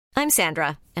I'm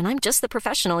Sandra, and I'm just the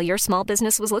professional your small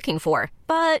business was looking for.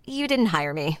 But you didn't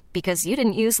hire me because you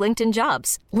didn't use LinkedIn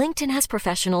Jobs. LinkedIn has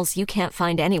professionals you can't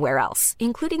find anywhere else,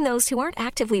 including those who aren't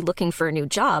actively looking for a new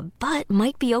job, but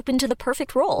might be open to the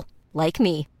perfect role, like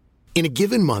me. In a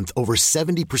given month, over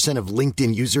 70% of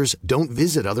LinkedIn users don't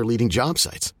visit other leading job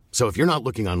sites. So if you're not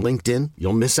looking on LinkedIn,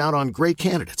 you'll miss out on great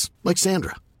candidates like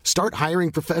Sandra. Start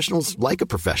hiring professionals like a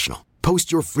professional.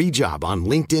 Post your free job on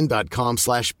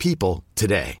linkedin.com/people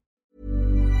today.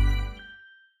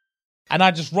 And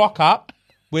I just rock up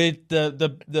with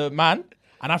the man,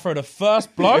 and I throw the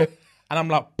first blow, and I'm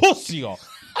like, pussy off.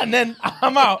 And then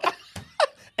I'm out.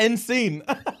 End scene.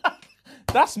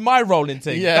 That's my rolling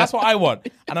thing. Yeah. That's what I want.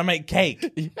 And I make cake.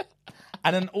 Yeah.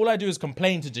 And then all I do is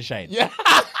complain to Deshane. Yeah.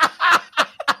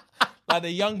 Like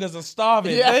the youngers are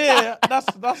starving. Yeah. That's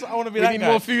I want to be that guy. We need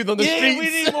more food on the streets. We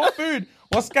need more food.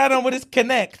 What's going on with this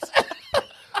Connect?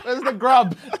 Where's the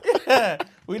grub? Yeah.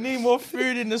 We need more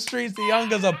food in the streets. The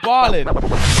youngers are barling.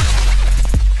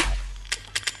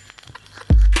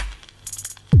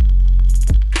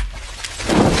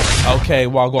 Okay,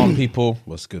 well, go on, people.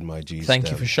 What's good, my G's? Thank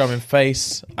you for showing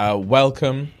face.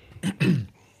 Welcome.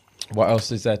 What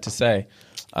else is there to say?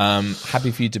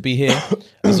 Happy for you to be here.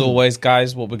 As always,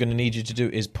 guys, what we're going to need you to do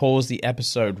is pause the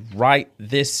episode right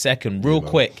this second, real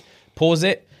quick. Pause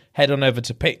it. Head on over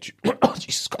to Patreon. Oh,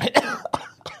 Jesus Christ.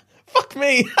 Fuck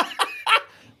me.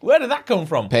 Where did that come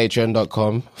from?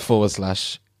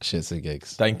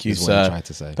 Patreon.com/ShxtsnGigs. Thank you, is sir. What I tried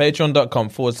to say.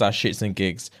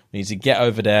 Patreon.com/ShxtsnGigs. We need to get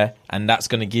over there, and that's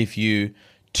going to give you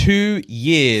 2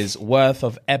 years worth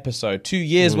of episode, 2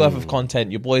 years worth of content.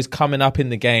 Your boy's coming up in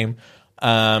the game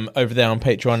over there on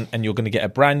Patreon, and you're going to get a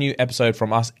brand new episode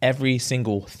from us every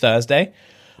single Thursday.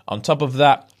 On top of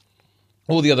that,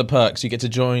 all the other perks. You get to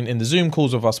join in the Zoom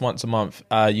calls with us once a month.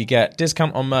 You get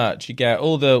discount on merch. You get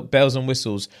all the bells and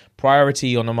whistles,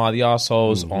 priority on Am I the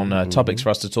Arseholes, on topics for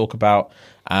us to talk about,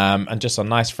 and just a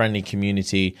nice friendly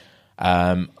community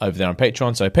over there on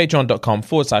Patreon. So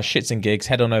patreon.com/ShxtsnGigs.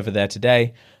 Head on over there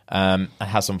today and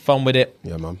have some fun with it.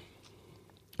 Yeah, man.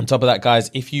 On top of that, guys,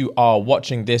 if you are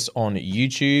watching this on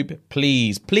YouTube,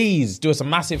 please do us a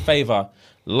massive favor.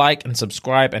 Like and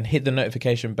subscribe and hit the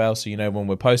notification bell so you know when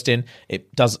we're posting.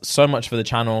 It does so much for the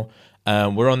channel.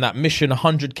 We're on that mission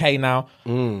 100K now.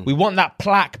 We want that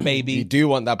plaque, baby. You do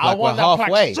want that plaque. I want We're that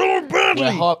halfway. plaque so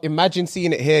badly. Imagine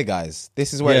seeing it here, guys.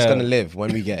 This is where it's going to live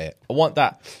when we get it. I want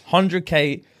that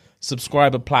 100K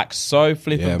subscriber plaque so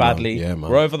flipping badly. Yeah,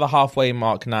 man. We're over the halfway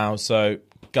mark now. So,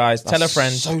 guys, tell a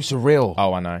friend. So surreal.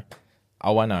 Oh, I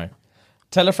know.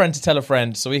 Tell a friend to tell a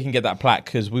friend so we can get that plaque,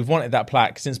 because we've wanted that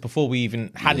plaque since before we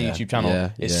even had a YouTube channel.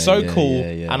 It's so cool,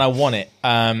 and I want it.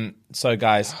 So,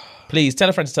 guys, please tell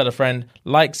a friend to tell a friend.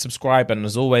 Like, subscribe, and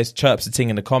as always, chirps the ting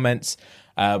in the comments.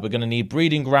 We're going to need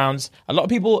breeding grounds. A lot of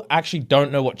people actually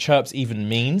don't know what chirps even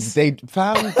means. They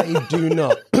do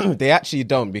not. They actually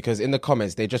don't, because in the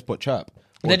comments, they just put chirp.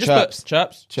 They just put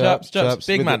chirps.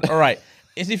 Big man. All right.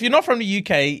 If you're not from the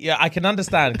UK, yeah, I can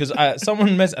understand, because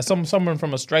someone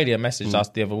from Australia messaged us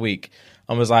the other week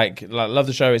and was like, love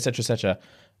the show, etc., etc.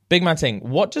 Big man thing.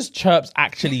 What does chirps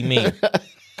actually mean?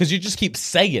 Because you just keep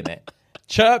saying it.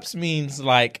 Chirps means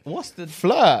like, what's the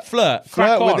flirt?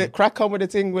 Crack on with the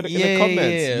thing in the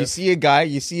comments. Yeah. You see a guy,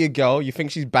 you see a girl, you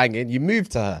think she's banging, you move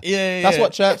to her. Yeah. That's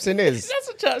what chirpsing is. That's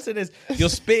what chirpsing is. You're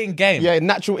spitting game. Yeah,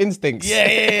 natural instincts.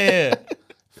 Yeah.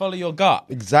 Follow your gut.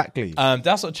 Exactly.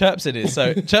 That's what chirpsing is.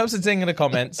 So chirps the thing in the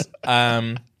comments.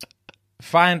 Find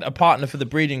a partner for the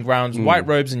breeding grounds. White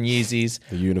robes and Yeezys.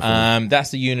 The uniform. That's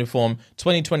the uniform.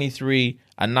 2023.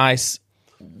 A nice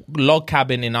log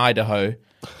cabin in Idaho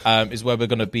is where we're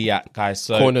going to be at, guys.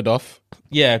 So cornered off.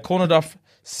 Yeah, cornered off.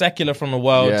 Secular from the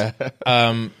world. Yeah.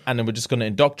 And then we're just going to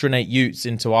indoctrinate youths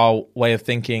into our way of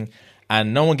thinking.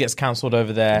 And no one gets cancelled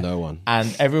over there. No one.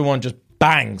 And everyone just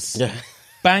bangs. Yeah.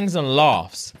 Bangs and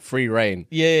laughs. Free reign.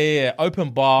 Yeah. Open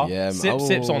bar. Yeah,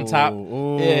 Sips on tap.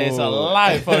 Yeah, it's a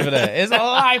life over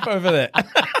there.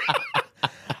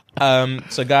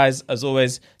 So, guys, as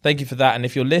always, thank you for that. And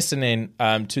if you're listening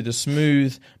to the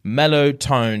smooth, mellow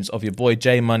tones of your boy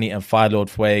J Money and Fire Lord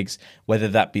Fuegs, whether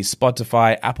that be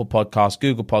Spotify, Apple Podcasts,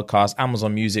 Google Podcasts,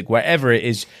 Amazon Music, wherever it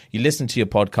is you listen to your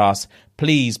podcast,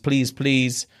 please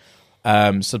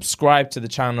subscribe to the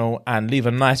channel and leave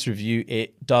a nice review.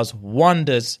 It does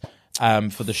wonders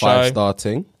for the show. 5-star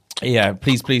thing. Yeah,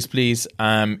 please.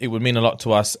 It would mean a lot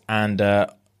to us. And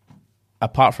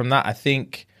apart from that, I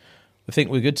think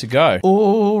we're good to go.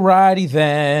 Alrighty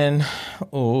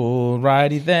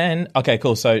then. Okay,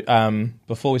 cool. So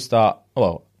before we start,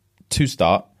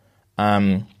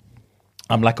 I'm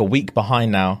like a week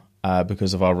behind now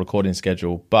because of our recording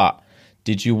schedule. But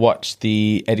Did you watch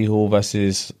the Eddie Hall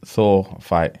versus Thor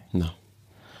fight? No.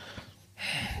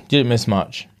 Didn't miss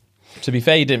much. To be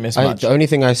fair, you didn't miss much. The only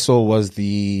thing I saw was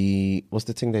what's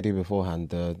the thing they do beforehand?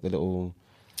 The little...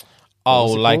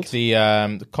 Oh, like the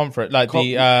conference, like the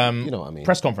you know what I mean?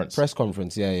 press conference. Press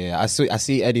conference, yeah. I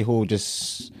see Eddie Hall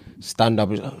just stand up,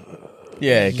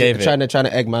 Yeah, trying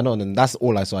to egg man on, and that's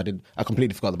all I saw. I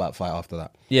completely forgot about the fight after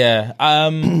that. Yeah,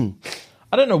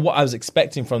 I don't know what I was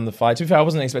expecting from the fight. To be fair, I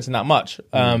wasn't expecting that much.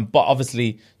 But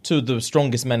obviously, two of the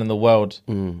strongest men in the world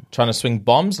trying to swing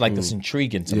bombs, like that's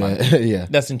intriguing to man. Yeah.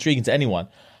 That's intriguing to anyone.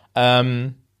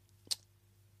 They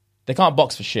can't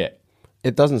box for shit.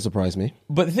 It doesn't surprise me.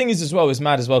 But the thing is as well, it's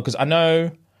mad as well, because I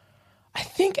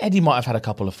think Eddie might have had a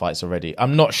couple of fights already.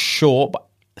 I'm not sure, but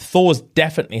Thor's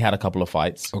definitely had a couple of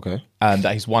fights. Okay.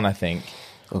 That he's won, I think.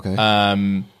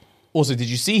 Okay. Also, did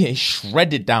you see he's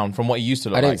shredded down from what he used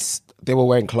to look like? They were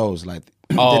wearing clothes, like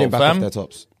they didn't back off their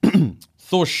tops.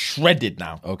 Thor's shredded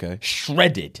now. Okay.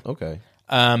 Shredded. Okay.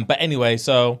 But anyway,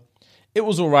 so it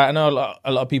was all right. I know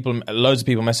a lot of people, loads of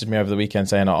people messaged me over the weekend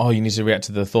saying, "Oh, you need to react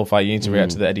to the Thor fight. You need to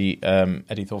react to the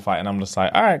Eddie Thor fight." And I'm just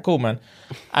like, "All right, cool, man."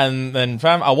 And then,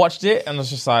 fam, I watched it and I was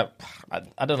just like,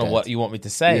 I don't know what you want me to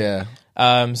say.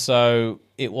 Yeah. So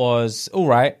it was all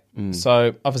right.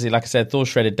 So obviously, like I said, Thor's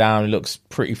shredded down. He looks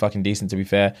pretty fucking decent, to be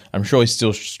fair. I'm sure he's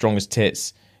still strong as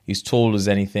tits. He's tall as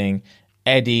anything.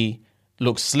 Eddie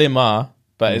looks slimmer,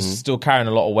 but is still carrying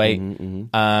a lot of weight.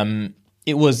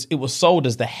 It was sold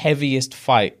as the heaviest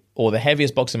fight or the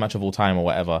heaviest boxing match of all time or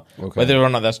whatever. Okay. Whether or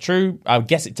not that's true, I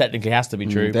guess it technically has to be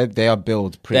true. They are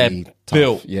built pretty tough.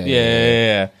 Built.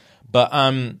 Yeah. But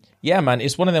yeah, man,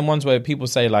 it's one of them ones where people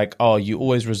say like, oh, you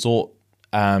always resort,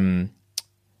 or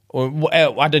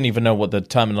I don't even know what the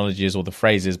terminology is or the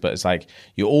phrase is, but it's like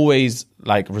you always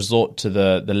like resort to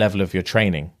the level of your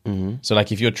training. So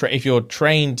like if you're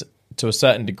trained to a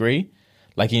certain degree,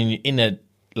 like in a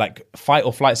like fight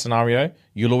or flight scenario,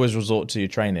 you'll always resort to your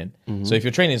training. So if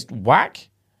your training is whack,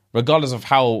 regardless of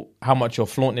how much you're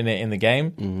flaunting it in the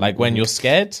game, like when you're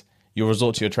scared, you'll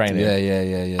resort to your training.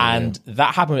 Yeah. And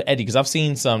that happened with Eddie, because I've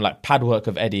seen some like pad work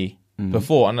of Eddie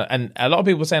before, and a lot of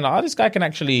people were saying like, oh, this guy can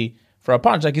actually throw a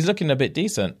punch. Like he's looking a bit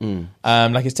decent.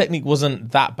 Like his technique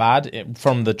wasn't that bad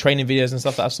from the training videos and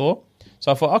stuff that I saw.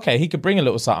 So I thought, okay, he could bring a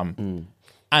little something.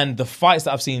 And the fights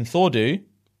that I've seen Thor do,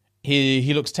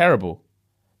 he looks terrible.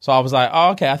 So I was like,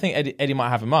 oh, okay, I think Eddie might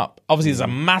have him up. Obviously, there's a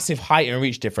massive height and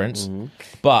reach difference,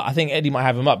 but I think Eddie might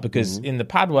have him up because in the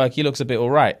pad work, he looks a bit all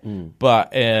right.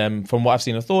 But from what I've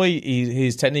seen of Thor,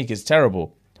 his technique is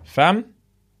terrible. Fam,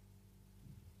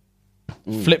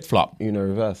 flip-flop.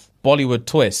 Reverse. Bollywood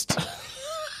twist.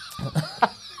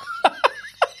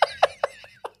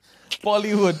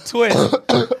 Bollywood twist.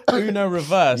 Uno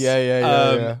reverse.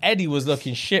 Yeah. Eddie was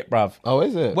looking shit, bruv. Oh,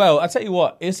 is it? Well, I tell you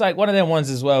what, it's like one of them ones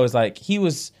as well. Is like he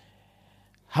was.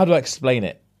 How do I explain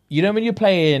it? You know when you're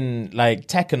playing like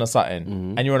Tekken or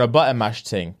something, and you're on a button mash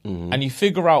thing, and you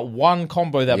figure out one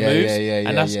combo that moves,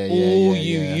 and that's all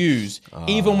you use,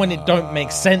 even when it don't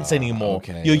make sense anymore.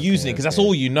 You're using it because that's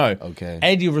all you know. Okay.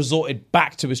 Eddie resorted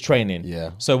back to his training.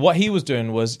 Yeah. So what he was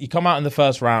doing was, you come out in the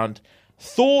first round.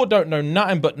 Thor don't know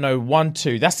nothing but know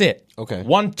 1-2. That's it. Okay.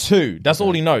 1-2. That's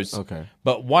all he knows. Okay.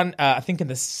 But I think in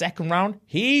the second round,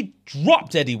 he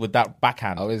dropped Eddie with that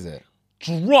backhand. Oh, is it?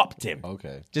 Dropped him.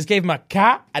 Okay. Just gave him a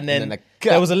cat, and then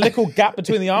there was a little gap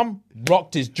between the arm,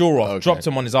 rocked his jaw off, dropped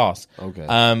him on his ass. Okay.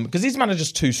 Because these men are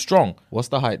just too strong. What's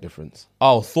the height difference?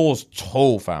 Oh, Thor's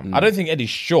tall, fam. I don't think Eddie's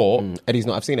short. Eddie's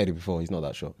not. I've seen Eddie before. He's not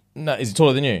that short. No, is he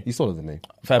taller than you? He's taller than me.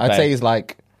 Fair play. I'd say he's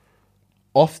like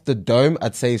off the dome.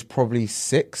 I'd say he's probably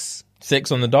 6.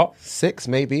 6 on the dot? 6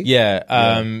 maybe.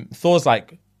 Yeah. Thor's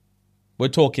like, we're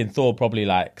talking Thor probably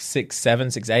like 6'7",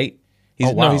 6'8".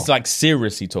 No, he's like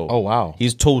seriously tall. Oh, wow.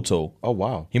 He's tall. Oh,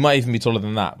 wow. He might even be taller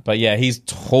than that. But yeah, he's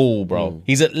tall, bro.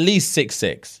 He's at least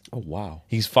 6'6". Oh, wow.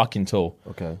 He's fucking tall.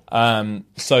 Okay.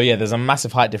 So yeah, there's a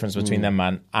massive height difference between them,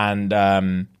 man.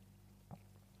 And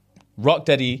rocked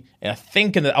Eddie, I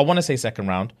think I want to say second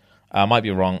round. I might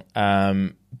be wrong.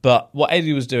 But what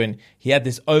Eddie was doing, he had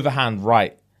this overhand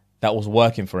right that was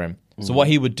working for him. So what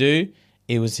he would do,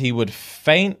 he would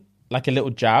feint like a little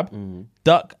jab,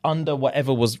 duck under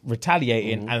whatever was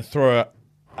retaliating, and throw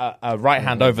a right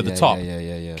hand over the top.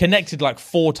 Yeah. Connected like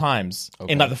 4 times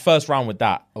in like the first round with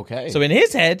that. Okay. So in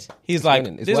his head, he's like,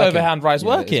 this overhand right's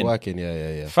working. It's working,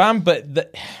 yeah. Fam,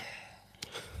 but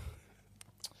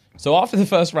so after the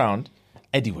first round,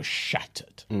 Eddie was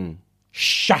shattered.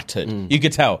 Shattered. You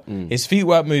could tell. His feet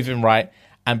weren't moving right.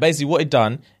 And basically what he'd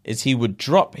done is he would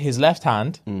drop his left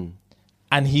hand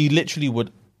and he literally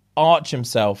would arch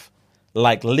himself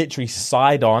like literally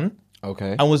side on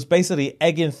Okay. and was basically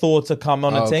egging Thor to come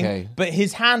on a Okay. thing. But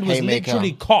his hand was Haymaker.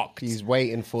 literally cocked. He's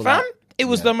waiting for Fam, that. it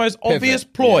was Yeah. the most Pivot. obvious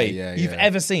ploy Yeah, you've yeah.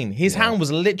 ever seen. His hand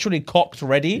was literally cocked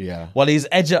ready Yeah. while he's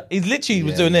literally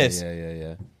was doing this.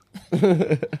 Yeah.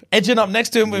 Edging up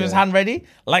next to him with his hand ready,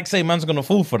 like say man's gonna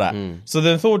fall for that. So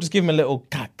then Thor just give him a little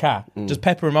just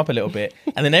pepper him up a little bit,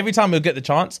 and then every time he'll get the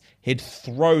chance, he'd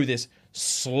throw this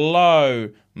slow,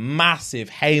 massive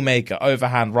haymaker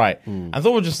overhand right, and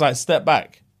Thor would just like step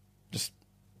back,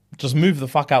 just move the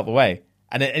fuck out the way,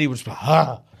 and then Eddie would just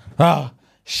be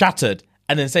shattered,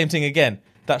 and then same thing again.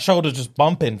 That shoulder just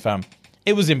bumping, fam.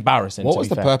 It was embarrassing. What was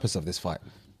the purpose of this fight?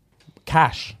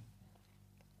 Cash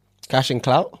Cash and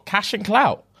clout? and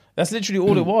clout. That's literally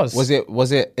all it was.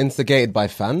 Was it instigated by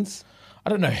fans? I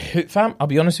don't know who, fam. I'll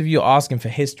be honest with you, you're asking for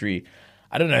history.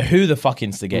 I don't know who the fuck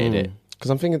instigated it.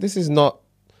 Because I'm thinking this is not.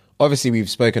 Obviously, we've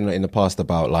spoken in the past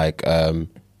about like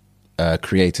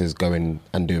creators going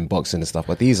and doing boxing and stuff,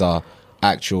 but these are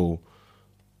actual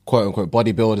quote unquote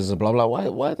bodybuilders and blah blah.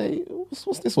 Why are they?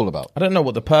 What's this all about? I don't know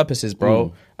what the purpose is,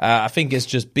 bro. I think it's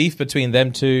just beef between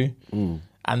them two.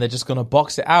 And they're just gonna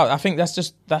box it out. I think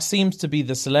that seems to be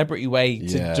the celebrity way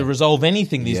to resolve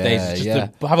anything these days. Is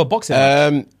just to have a boxing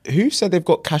match. Who said they've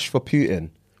got cash for Putin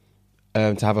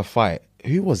to have a fight?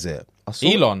 Who was it? I saw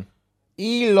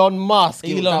Elon Musk.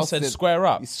 Elon said, "Square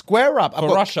up, square up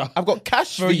for Russia. I've got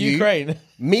cash for you. Ukraine.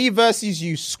 Me versus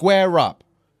you, square up."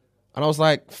 And I was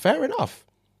like, "Fair enough."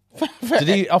 Did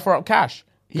he offer up cash?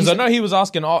 Because I know he was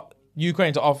asking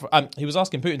Ukraine to offer. He was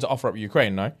asking Putin to offer up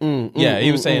Ukraine. No,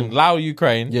 he was saying allow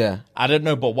Ukraine. Yeah, I don't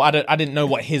know, but I didn't know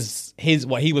what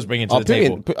what he was bringing to the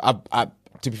table.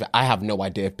 To be fair, I have no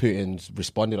idea if Putin's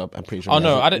responded. I'm pretty sure. Oh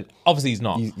no, I don't. Obviously, he's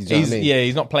not. He's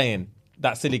he's not playing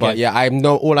that silly But game. yeah, I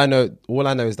know. All I know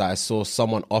is that I saw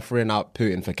someone offering out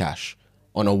Putin for cash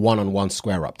on a one-on-one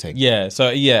square-up thing. Yeah. So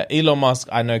yeah, Elon Musk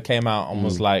I know came out and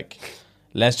was like,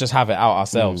 "Let's just have it out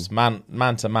ourselves, man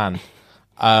to man."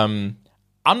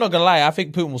 I'm not gonna lie. I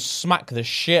think Putin will smack the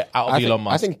shit out of Elon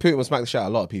Musk. I think Putin will smack the shit out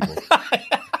of a lot of people.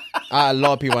 A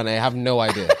lot of people, and they have no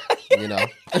idea. You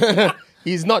know,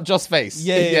 he's not just face.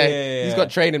 Yeah. He's got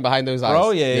training behind those eyes.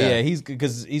 Bro, yeah. He's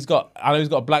because I know he's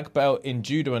got a black belt in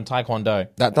judo and taekwondo.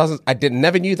 That doesn't.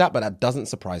 Never knew that, but that doesn't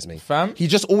surprise me. Fam, he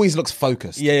just always looks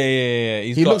focused. Yeah.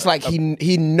 He looks like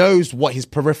he knows what his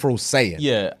peripheral's saying.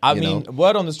 Yeah, I mean,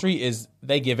 word on the street is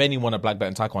they give anyone a black belt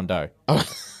in taekwondo.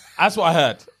 That's what I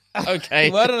heard. Okay.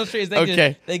 Word on the street is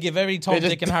they give every Tom,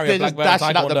 Dick, and Harry a black belt in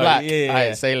taekwondo. The black. Yeah.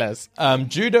 Right, say less.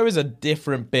 Judo is a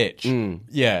different bitch.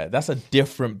 Yeah, that's a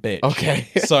different bitch. Okay.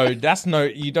 So that's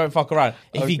you don't fuck around.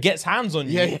 If he gets hands on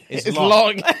you, it's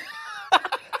long.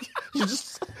 You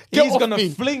just he's gonna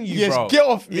fling you, bro. Get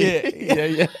off me.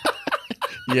 Yeah.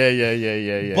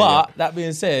 Yeah. But that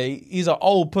being said, he's an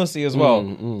old pussy as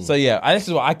well. So yeah, this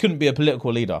is why I couldn't be a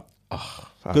political leader.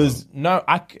 Because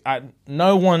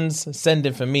no one's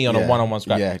sending for me on a one-on-one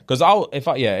scrap. Yeah. Because if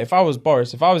I was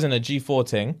Boris, if I was in a G4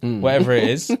 thing, whatever it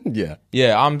is,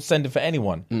 I'm sending for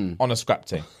anyone on a scrap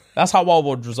thing. That's how I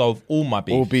would resolve all my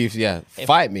beef. All beef,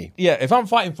 fight me. Yeah, if I'm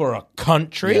fighting for a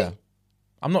country,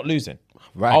 I'm not losing.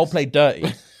 Right. I'll play dirty.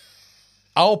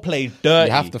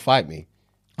 You have to fight me.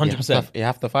 100%. You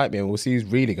have to fight me, and we'll see who's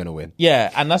really going to win.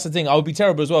 Yeah, and that's the thing. I would be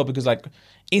terrible as well because, like,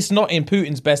 it's not in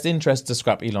Putin's best interest to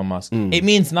scrap Elon Musk. It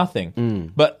means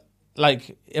nothing. But,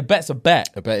 like, a bet's a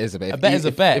bet. A bet is a bet. A bet is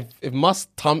a bet. If Musk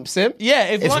thumps him,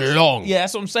 it's long. Yeah,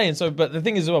 that's what I'm saying. So, but the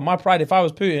thing is, well, my pride, if I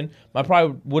was Putin, my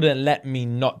pride wouldn't let me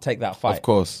not take that fight. Of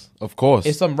course.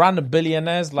 If some random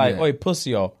billionaires like, oi,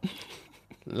 pussy, yo,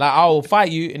 like, I'll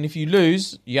fight you, and if you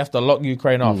lose, you have to lock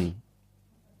Ukraine off.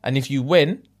 And if you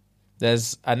win,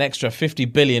 there's an extra 50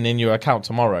 billion in your account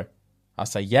tomorrow. I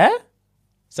say, yeah?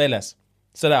 Say less.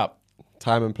 Set up.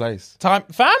 Time and place. Time,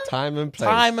 fam? Time and place.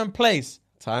 Time and place.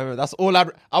 That's all I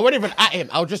won't even at him.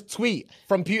 I'll just tweet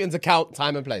from Putin's account,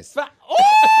 time and place.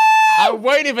 I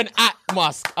won't even at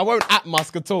Musk. I won't at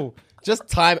Musk at all. Just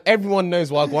time. Everyone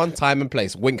knows what I want. Time and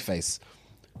place. Wink face.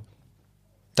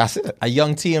 That's it. A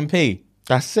young TMP.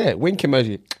 That's it. Wink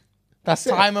emoji. That's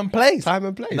it. Time and place. Time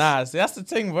and place. Nah, see, that's the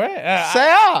thing, bro.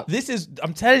 Say up.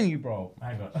 I'm telling you, bro.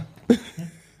 Hang on.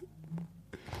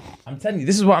 I'm telling you,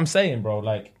 this is what I'm saying, bro.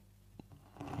 Like,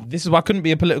 this is why I couldn't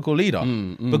be a political leader.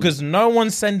 Because no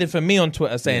one's sending for me on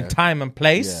Twitter saying time and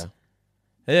place.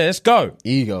 Yeah, let's go.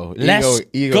 Ego go.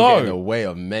 get in the way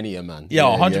of many a man. Yeah,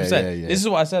 100%. This is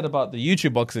what I said about the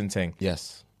YouTube boxing thing.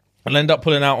 Yes. I'll end up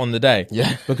pulling out on the day.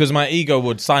 Yeah. Because my ego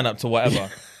would sign up to whatever.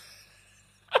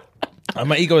 And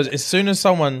my ego is, as soon as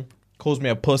someone calls me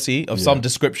a pussy of some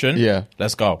description,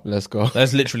 let's go. Let's go.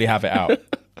 Let's literally have it out.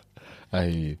 I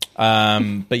hear you.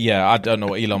 But yeah, I don't know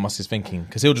what Elon Musk is thinking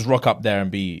because he'll just rock up there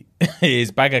and be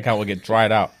his bank account will get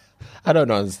dried out. I don't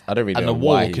know. I don't really And know the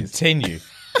war why will continue.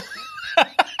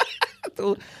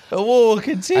 The war will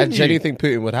continue. I genuinely think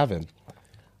Putin would have him.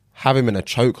 Have him in a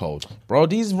chokehold. Bro,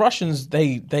 these Russians,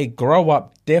 they grow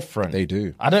up different. They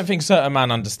do. I don't think certain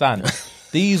man understand.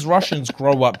 These Russians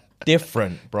grow up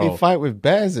different, bro. They fight with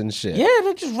bears and shit. Yeah,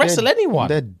 they just wrestle anyone.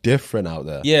 They're different out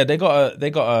there. Yeah, they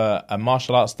got a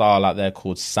martial arts style out there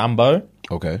called Sambo.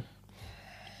 Okay.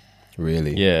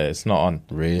 Really? Yeah, it's not on.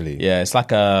 Really? Yeah, it's like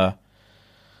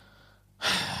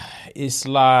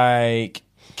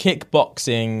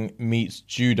kickboxing meets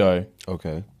judo.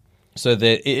 Okay. So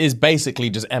it is basically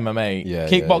just MMA. Yeah,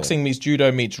 Kickboxing meets judo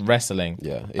meets wrestling.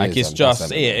 Yeah, like it's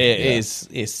just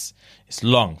it's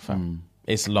long, fam.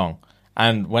 It's long,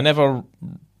 and whenever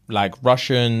like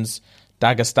Russians,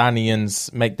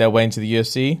 Dagestanians make their way into the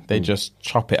UFC, they just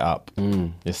chop it up.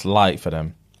 It's light for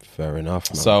them. Fair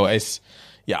enough, man. So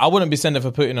I wouldn't be sending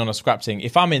for Putin on a scrap thing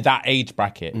if I'm in that age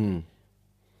bracket.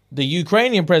 The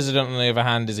Ukrainian president, on the other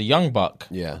hand, is a young buck.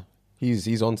 Yeah.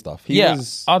 He's on stuff.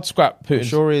 I'd scrap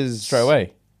Putin straight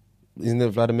away. Isn't it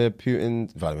Vladimir Putin?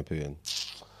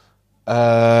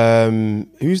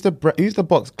 Who's the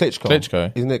box?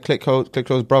 Klitschko. Isn't it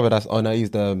Klitschko's brother?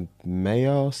 He's the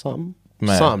mayor or something?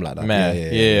 Something like that.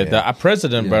 Mayor. The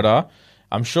president, brother.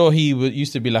 I'm sure he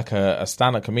used to be like a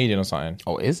stand-up comedian or something.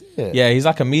 Oh, is it? Yeah, he's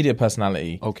like a media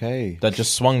personality. Okay. That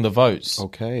just swung the votes.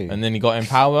 Okay. And then he got in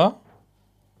power,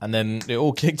 and then it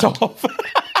all kicked off.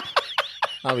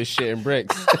 Now he's shitting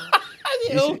bricks.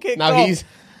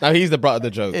 Now he's the butt of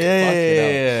the joke.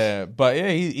 Yeah. But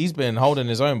yeah, he's been holding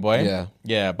his own, boy.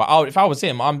 Yeah. But if I was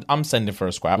him, I'm sending for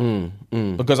a scrap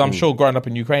because I'm sure growing up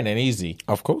in Ukraine ain't easy.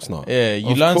 Of course not. Yeah,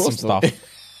 you learn some stuff.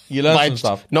 You learn some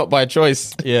stuff, not by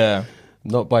choice. Yeah,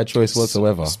 not by choice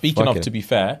whatsoever. Speaking of, to be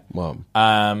fair, Mom.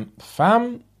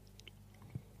 Fam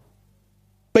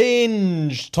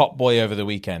binged Top Boy over the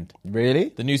weekend. Really?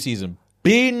 The new season.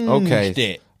 Binged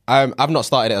it. I've not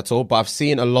started it at all, but I've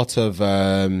seen a lot of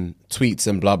tweets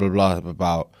and blah, blah, blah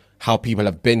about how people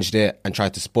have binged it and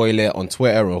tried to spoil it on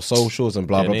Twitter or socials and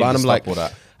blah, blah, blah. And I'm like,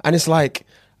 and it's like,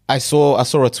 I saw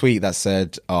a tweet that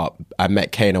said, I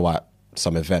met Kano at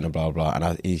some event and blah, blah, blah.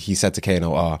 And he said to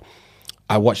Kano,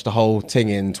 I watched the whole thing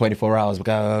in 24 hours.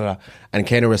 Blah, blah, blah. And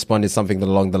Kano responded something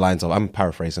along the lines of, I'm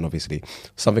paraphrasing, obviously,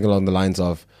 something along the lines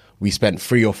of, we spent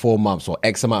 3 or 4 months or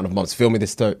X amount of months filming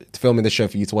this show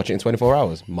for you to watch it in 24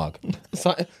 hours. Mug.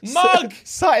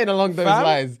 Something along those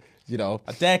lines, you know.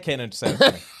 I dare Kano to say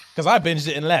that because I binged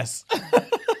it in less.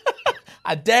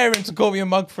 I dare him to call me a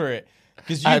mug for it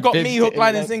because you got me hook,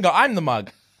 line, and single. I'm the mug.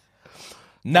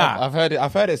 Nah,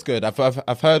 I've heard it's good. I've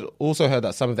also heard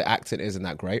that some of the acting isn't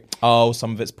that great. Oh,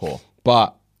 some of it's poor.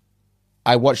 But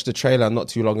I watched the trailer not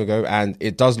too long ago, and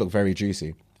it does look very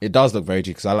juicy. It does look very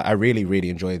juicy because I really, really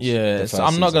enjoyed. Yeah, so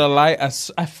I'm not gonna lie.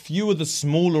 A few of the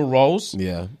smaller roles.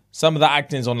 Yeah, some of the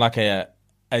acting's on like a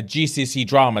GCSE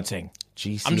drama thing.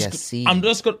 GCSE. I'm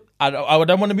just gonna. I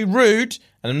don't want to be rude,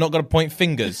 and I'm not gonna point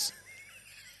fingers.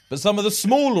 But some of the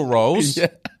smaller roles,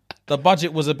 the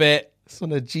budget was a bit. It's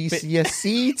on a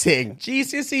GCSE thing.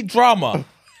 GCSE drama.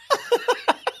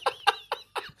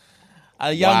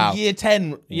 A young year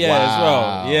 10, as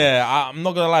well. Yeah, I'm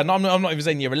not gonna lie. No, I'm not even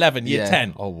saying year 11, year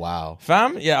 10. Oh wow,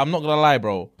 fam. Yeah, I'm not gonna lie,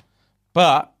 bro.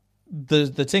 But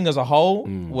the thing as a whole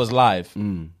was live.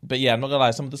 But yeah, I'm not gonna lie.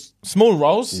 Some of the small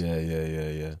roles,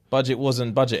 yeah. budget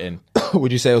wasn't budgeting.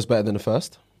 Would you say it was better than the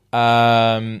first?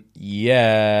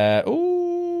 Yeah.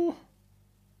 Ooh,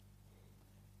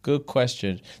 good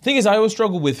question. Thing is, I always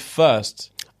struggle with first.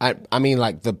 I mean,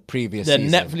 like the previous season.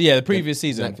 The previous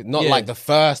season. Not like the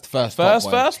first. First?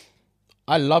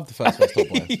 I loved the first Top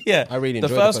Boy. Yeah. I really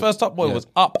enjoyed the first Top Boy was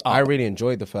up. I really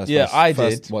enjoyed the first. Yeah, I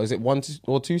did. What is it, 1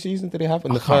 or 2 seasons did they have?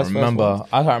 In the I can't remember.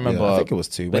 Yeah, I think it was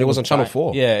 2. But it was on Channel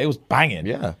 4. Yeah, it was banging.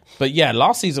 Yeah. But yeah,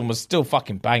 last season was still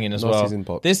fucking banging as well. Season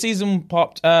popped. This season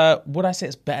popped. Would I say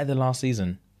it's better than last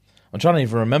season? I'm trying to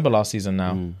even remember last season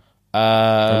now.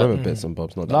 I remember bits and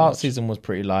bobs, not that last much. season was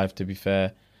pretty live, to be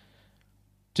fair.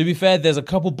 To be fair, there's a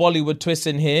couple Bollywood twists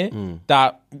in here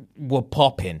that were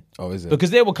popping. Oh, is it?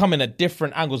 Because they were coming at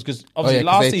different angles. Because obviously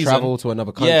last they season, travel to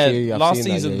another country. Yeah, last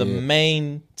season the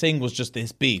main thing was just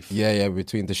this beef. Yeah,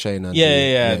 between Deshane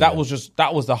and that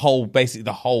was the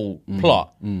whole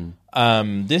plot.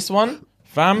 This one,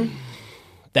 fam,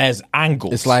 there's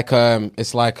angles. It's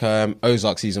like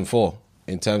Ozark season 4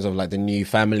 in terms of like the new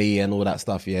family and all that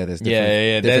stuff. Yeah, there's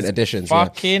different additions.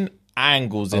 Fucking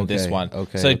angles in this one.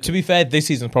 So to be fair, this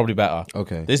season's probably better.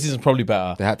 This season's probably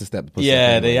better. They had to step.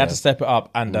 They had to step it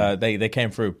up, and they came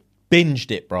through.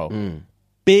 Binged it, bro.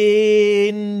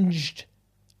 binged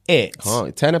it.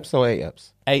 10 eps or 8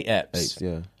 eps? 8 eps.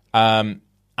 8, yeah.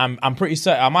 I'm pretty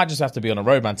certain I might just have to be on a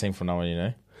Roadman team from now on, you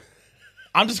know?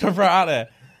 I'm just going to throw it out there.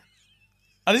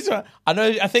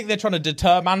 I think they're trying to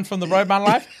deter man from the Roadman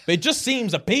life, but it just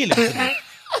seems appealing to me.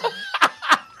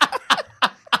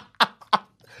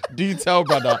 Do you tell,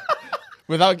 brother?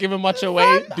 Without giving much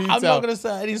away, do you I'm tell? not going to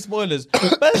say any spoilers,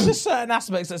 but there's just certain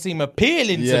aspects that seem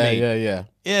appealing to me. Yeah.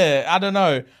 Yeah, I don't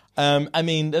know. I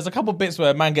mean, there's a couple bits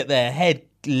where a man get their head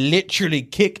literally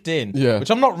kicked in,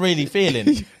 which I'm not really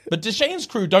feeling. But Deshane's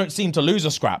crew don't seem to lose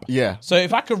a scrap. Yeah. So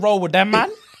if I could roll with them, man,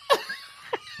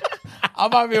 I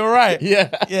might be all right. Yeah.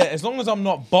 As long as I'm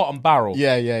not bottom barrel.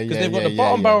 Yeah. Because they've got the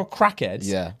bottom barrel crackheads.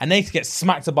 Yeah. And they get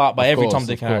smacked about by every Tom,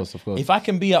 Dick, and Harry. Of course. If I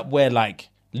can be up where, like,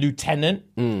 Lieutenant,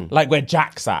 like where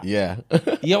Jack's at. Yeah.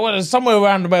 Well, somewhere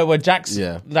around where Jack's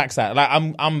at. Like,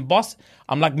 I'm boss.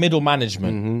 I'm like middle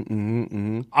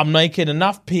management. I'm making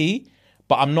enough pee,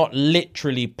 but I'm not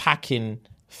literally packing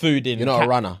food in. You're not a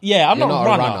runner. Yeah, I'm not a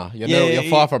runner. You're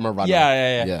far from a runner.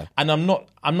 Yeah. And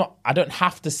I don't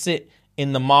have to sit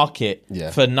in the market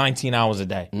for 19 hours a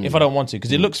day if I don't want to,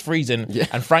 because it looks freezing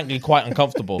and frankly quite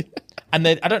uncomfortable. And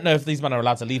then I don't know if these men are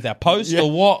allowed to leave their post or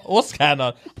what's going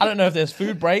on. I don't know if there's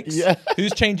food breaks.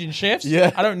 Who's changing shifts.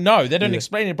 I don't know. They don't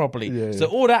explain it properly. So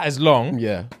all that is long.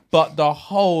 But the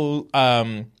whole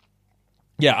I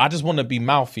just want to be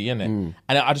mouthy, innit?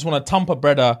 And I just want to thump a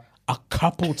brother a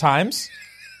couple times.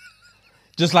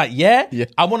 Just like,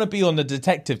 I want to be on the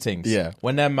detective things. Yeah.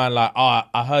 When them man like,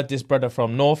 I heard this brother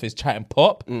from North is chatting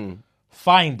pop.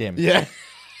 Find him. Yeah.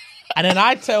 And then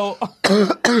I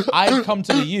come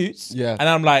to the youths and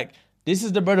I'm like, this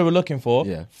is the brother we're looking for.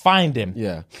 Yeah. Find him.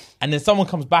 Yeah. And then someone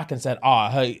comes back and said,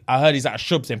 I heard he's at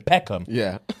Shubs in Peckham.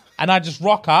 Yeah. And I just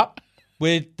rock up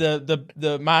with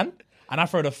the man and I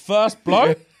throw the first blow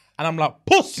and I'm like,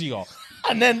 pussy off.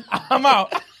 And then I'm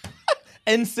out.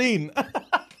 End scene.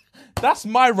 That's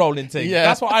my rolling thing. Yeah.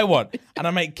 That's what I want. And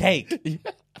I make cake. Yeah.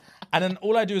 And then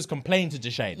all I do is complain to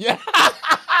Deshane. Yeah.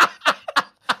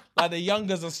 Like the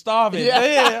youngers are starving.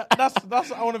 Yeah.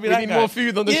 That's I want to be that guy. We need more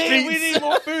food on the streets. Yeah, we need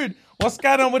more food. What's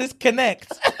going on with this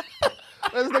Connect?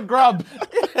 Where's the grub?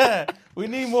 Yeah. We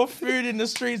need more food in the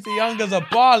streets. The youngers are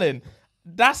balling.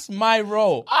 That's my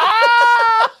role.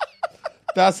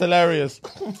 That's hilarious.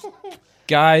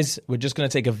 Guys, we're just going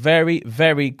to take a very,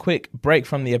 very quick break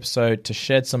from the episode to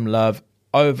shed some love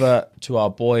over to our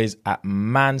boys at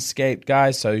Manscaped,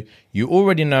 guys. So you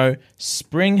already know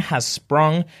spring has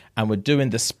sprung and we're doing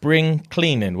the spring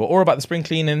cleaning. We're all about the spring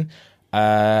cleaning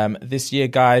this year,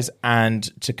 guys. And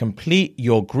to complete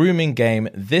your grooming game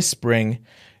this spring,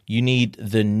 you need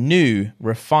the new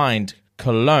refined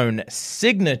cologne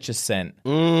signature scent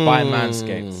by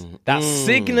Manscaped. That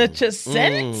signature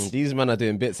scent. These men are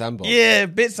doing bits and bobs. Yeah,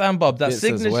 bits and bobs. That Bits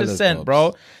signature as well as scent, bobs.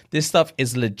 bro. This stuff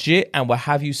is legit and will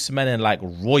have you smelling like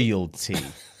royalty.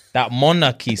 That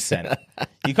monarchy scent.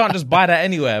 You can't just buy that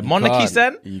anywhere. Monarchy can't.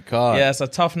 scent? You can't. Yeah, it's a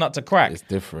tough nut to crack. It's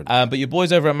different. But your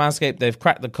boys over at Manscaped, they've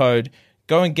cracked the code.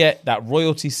 Go and get that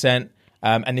royalty scent.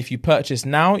 And if you purchase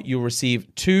now, you'll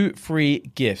receive 2 free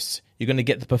gifts. You're going to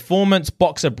get the Performance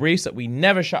Boxer Briefs that we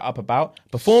never shut up about.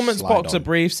 Performance Boxer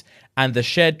Briefs and the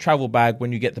Shed Travel Bag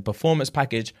when you get the Performance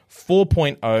Package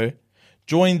 4.0.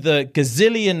 Join the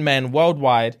gazillion men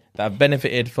worldwide that have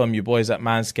benefited from you boys at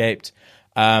Manscaped.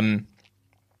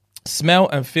 Smell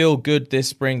and feel good this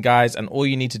spring, guys. And all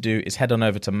you need to do is head on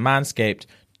over to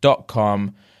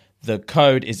manscaped.com. The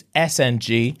code is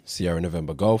SNG. Sierra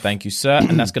November Golf. Thank you, sir.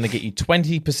 And that's going to get you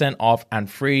 20% off and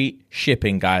free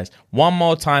shipping, guys. One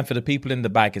more time for the people in the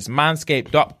back. It's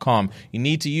manscaped.com. You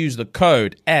need to use the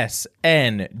code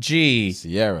SNG.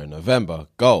 Sierra November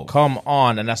Golf. Come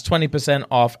on. And that's 20%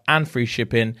 off and free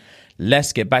shipping.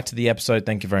 Let's get back to the episode.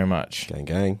 Thank you very much. Gang,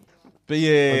 gang. But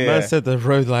yeah. Man said the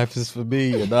road life is for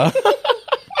me, you know?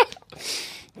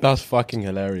 That's fucking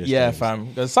hilarious. Yeah, James. fam.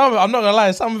 Because some of it, I'm not gonna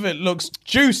lie, some of it looks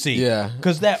juicy. Yeah.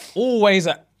 Because they're always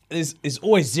is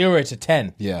always 0 to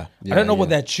 10. Yeah. I don't know what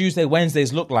their Tuesday,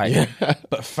 Wednesdays look like. Yeah.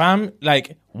 But fam,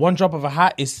 like one drop of a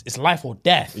hat is life or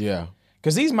death. Yeah.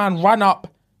 Because these men run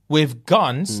up with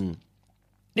guns.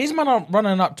 These men are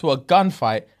running up to a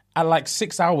gunfight at like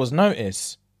 6 hours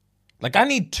notice. Like I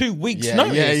need 2 weeks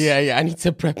notice. Yeah. I need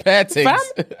to prepare things.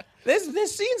 Fam,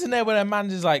 there's scenes in there where a man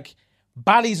is like,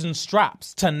 Ballies and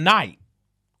straps tonight.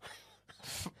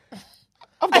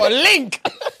 I've got a link.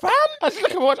 Fam,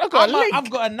 I've got a link. I've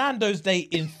got a Nando's date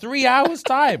in 3 hours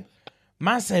time.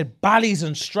 Man said ballies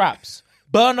and straps.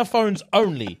 Burner phones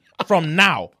only from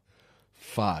now.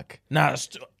 Fuck. Now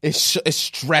It's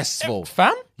stressful.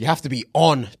 fam, You have to be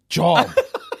on job.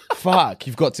 Fuck,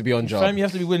 you've got to be on job. Fam, you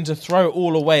have to be willing to throw it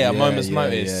all away at a moment's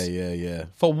notice. Yeah.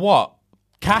 For what?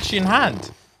 Cash in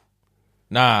hand?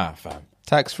 Nah, fam.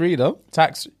 Tax free though.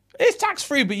 It's tax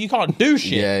free, but you can't do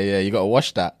shit. Yeah. You got to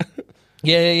wash that.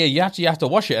 Yeah. You have to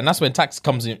wash it, and that's when tax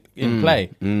comes in play.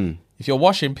 If you're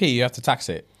washing pee, you have to tax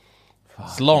it.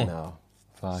 It's long.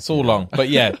 It's all long, but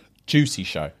yeah, juicy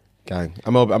show. Gang,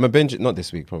 I'm a binge. Not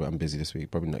this week. Probably I'm busy this week.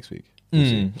 Probably next week.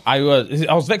 I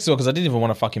was vexed because I didn't even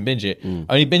want to fucking binge it. I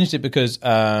only binged it because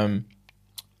I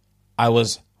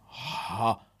was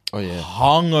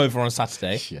hungover on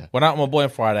Saturday. Yeah. Went out with my boy on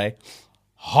Friday.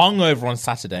 Hungover on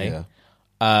Saturday.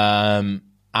 Yeah.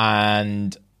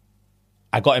 And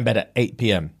I got in bed at 8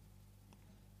 p.m.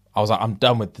 I was like, I'm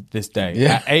done with this day.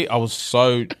 Yeah. At 8, I was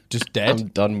so just dead. I'm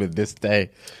done with this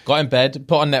day. Got in bed,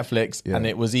 put on Netflix, and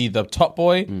it was either Top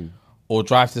Boy or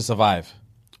Drive to Survive.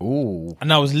 Ooh.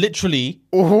 And I was literally,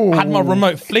 had my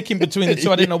remote flicking between the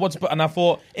two. I didn't know what to put. And I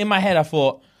thought, in my head,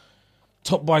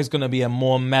 Top Boy is going to be a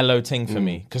more mellow thing for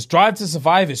me. Because Drive to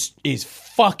Survive is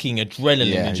fucking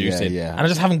adrenaline inducing. Yeah. And I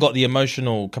just haven't got the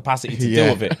emotional capacity to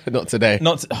deal with it. Not today.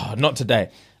 Not today.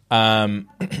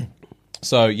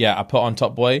 So yeah, I put on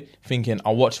Top Boy thinking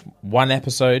I'll watch one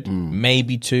episode,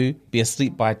 maybe two, be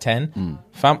asleep by 10.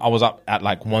 Fam, I was up at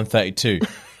like 1:32.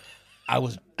 I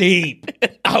was deep.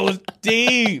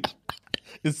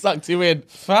 It sucked you in.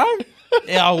 Fam?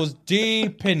 Yeah, I was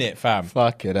deep in it, fam.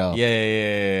 Fuck it up.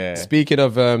 Yeah. Speaking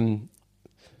of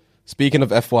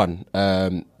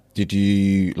F1, did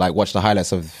you like watch the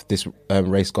highlights of this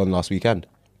race gone last weekend?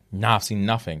 Nah, I've seen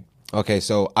nothing. Okay,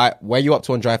 so where you up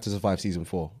to on Drive to Survive season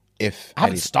 4? If I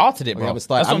haven't started it, bro. You haven't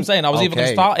started. That's what I'm saying. I was either going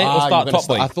to start it or start Top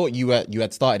Boy. I thought you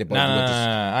had started it, but No,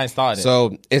 I ain't started it.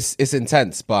 So it's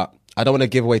intense, but I don't want to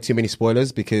give away too many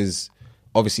spoilers because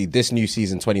obviously this new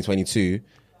season 2022,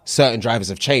 certain drivers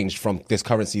have changed from this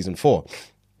current season 4,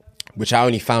 which I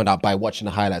only found out by watching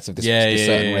the highlights of this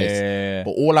certain race. Yeah.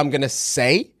 But all I'm gonna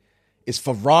say is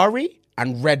Ferrari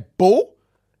and Red Bull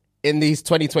in these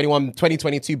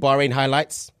 2022 Bahrain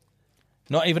highlights.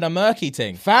 Not even a murky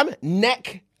thing. Fam,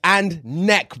 neck and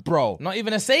neck, bro. Not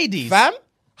even a Sadie's. Fam,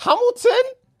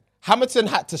 Hamilton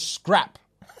had to scrap.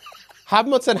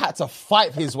 Hamilton had to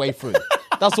fight his way through.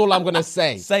 That's all I'm going to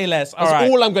say. Say less. That's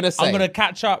all I'm going to say. I'm going to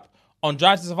catch up on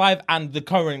Drive to Survive and the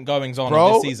current goings on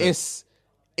bro, of this season.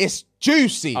 It's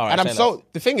juicy. Right, and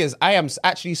the thing is, I am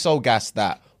actually so gassed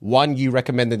that, one, you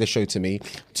recommended the show to me.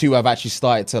 Two, I've actually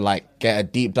started to like get a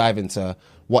deep dive into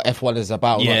what F1 is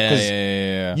about.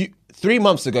 Yeah. 3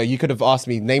 months ago, you could have asked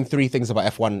me, name 3 things about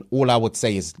F1. All I would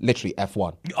say is literally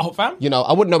F1. Oh, fam? You know,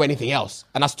 I wouldn't know anything else.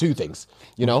 And that's 2 things,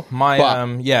 you know?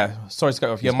 Sorry to cut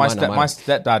off. Yeah, my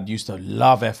stepdad used to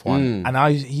love F1.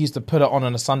 And he used to put it on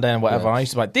a Sunday and whatever. And I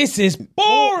used to be like, this is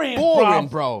boring,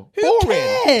 bro. Who Who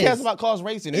cares? cares about cars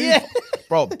racing? Yeah.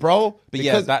 Bro. But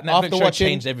yeah, that Netflix show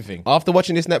changed everything. After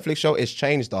watching this Netflix show, it's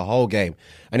changed the whole game.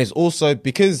 And it's also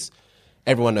because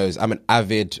everyone knows I'm an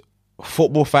avid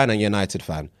football fan and United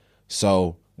fan.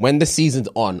 So when the season's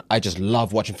on, I just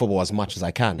love watching football as much as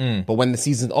I can. But when the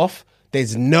season's off,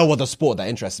 there's no other sport that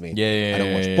interests me. I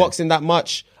don't watch boxing that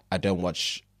much. I don't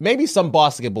watch maybe some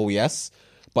basketball, yes.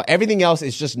 But everything else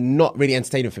is just not really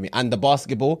entertaining for me. And the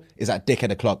basketball is at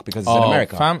dickhead o'clock because it's in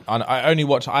America. Fam,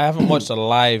 I haven't watched a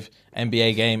live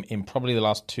NBA game in probably the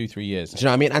last 2-3 years. Do you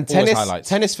know what I mean? And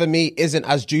tennis for me isn't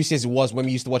as juicy as it was when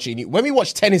we used to watch it. When we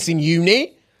watched tennis in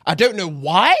uni, I don't know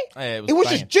why. Yeah, it was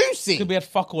just juicy. Because we had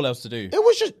fuck all else to do. It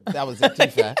was just, that was it, to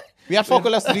be fair. We had fuck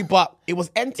all else to do, but it was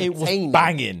entertaining. It was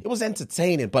banging. It was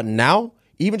entertaining. But now,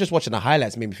 even just watching the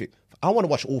highlights made me feel, I want to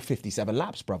watch all 57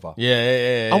 laps, brother.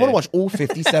 Yeah. I want to watch all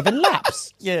 57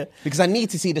 laps. Yeah. Because I need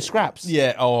to see the scraps.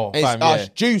 Yeah, It's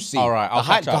juicy. All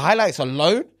right, the highlights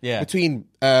alone between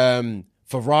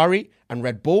Ferrari and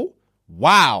Red Bull,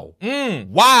 wow.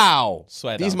 Wow.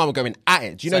 Swear These men were going at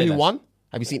it. Do you know who won?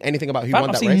 Have you seen anything about who won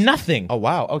that race? I've seen nothing. Oh,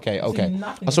 wow. Okay.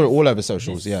 I saw it all over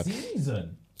socials,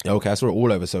 Season. Okay, I saw it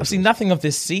all over socials. I've seen nothing of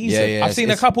this season. Yeah, I've seen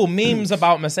a couple memes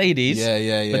about Mercedes.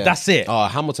 Yeah. But that's it. Oh,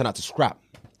 Hamilton had to scrap.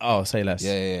 Oh, say less.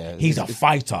 Yeah. He's a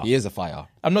fighter. He is a fighter.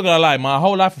 I'm not going to lie. My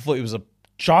whole life I thought he was a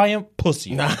giant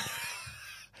pussy. Nah.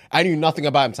 I knew nothing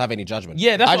about him to have any judgment.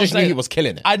 Yeah, that's I what just I'm knew saying. he was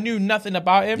killing it. I knew nothing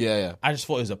about him. Yeah. I just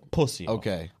thought he was a pussy.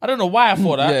 Okay. I don't know why I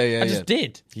thought that. Yeah. I just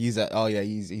did. He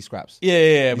scraps.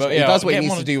 Yeah. But he does what he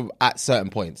needs to do at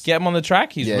certain points. Get him on the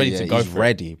track. He's ready to go he's for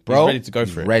ready, it. bro. He's ready to go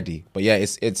for it. Ready. But yeah,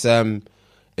 it's going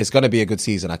to be a good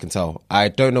season, I can tell. I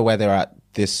don't know where they're at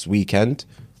this weekend.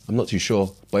 I'm not too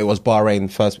sure. But it was Bahrain.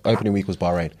 First opening week was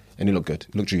Bahrain. And it looked good.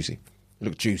 It looked juicy.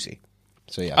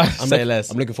 So yeah.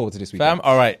 I'm looking forward to this weekend. Fam,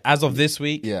 all right. As of this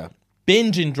week, yeah.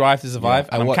 binging Drive to Survive,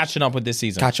 Yeah, and I'm catching up with this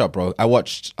season. Catch up, bro. I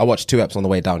watched 2 eps on the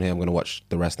way down here. I'm going to watch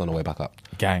the rest on the way back up.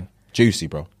 Gang. Juicy,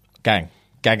 bro. Gang.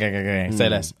 Say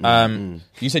less.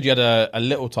 You said you had a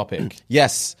little topic.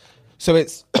 Yes. So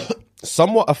it's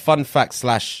somewhat a fun fact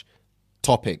 /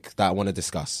 topic that I want to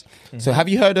discuss. So have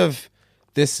you heard of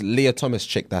this Leah Thomas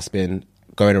chick that's been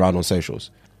going around on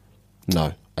socials?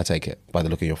 No, I take it by the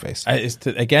look of your face.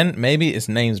 Again, maybe it's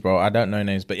names, bro. I don't know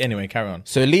names. But anyway, carry on.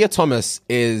 So Leah Thomas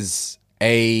is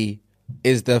the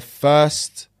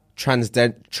first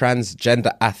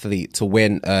transgender athlete to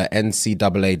win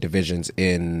NCAA divisions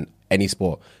in any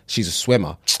sport. She's a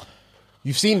swimmer.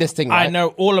 You've seen this thing, right? I know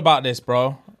all about this,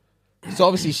 bro. So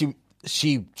obviously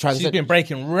she's been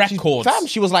breaking records.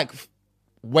 She was like,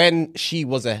 when she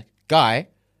was a guy,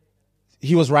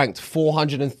 he was ranked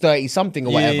 430 something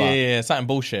or whatever. Yeah, something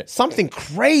bullshit. Something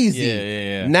crazy.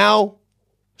 Yeah. Now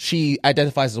she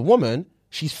identifies as a woman.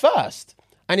 She's first,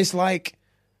 and it's like,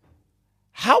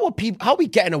 how are we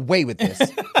getting away with this?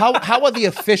 how are the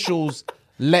officials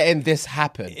letting this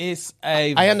happen?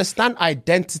 I understand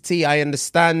identity. I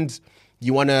understand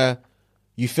you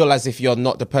feel as if you're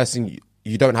not the person,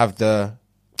 you don't have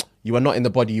you are not in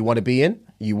the body you want to be in.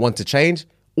 You want to change.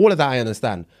 All of that I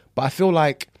understand. But I feel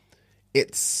like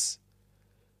it's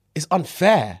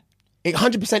unfair. It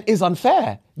 100% is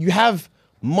unfair. You have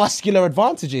muscular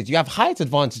advantages. You have height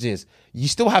advantages. You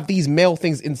still have these male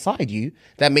things inside you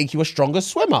that make you a stronger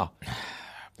swimmer.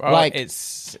 Bro, like,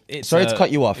 it's sorry to cut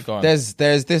you off. There was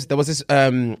this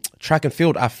track and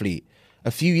field athlete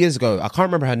a few years ago. I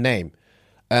can't remember her name.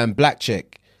 Black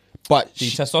chick, but the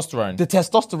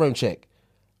testosterone chick.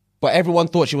 But everyone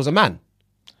thought she was a man.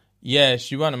 Yeah,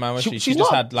 she wasn't a man. She just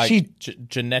not. had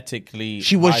genetically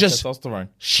was high just testosterone.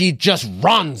 She just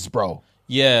runs, bro.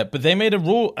 Yeah, but they made a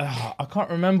rule. I can't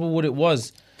remember what it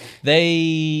was.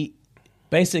 They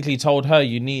basically told her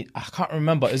I can't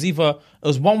remember. It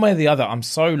was one way or the other. I'm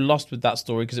so lost with that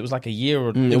story because it was like a year or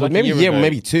it was maybe a year,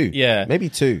 maybe 2. Yeah, maybe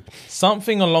 2.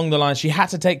 Something along the line. She had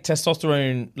to take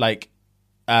testosterone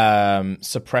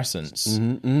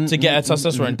suppressants to get her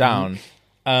testosterone down.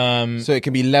 So it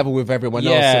can be level with everyone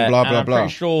else and blah blah blah. I'm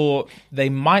pretty sure they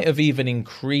might have even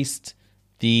increased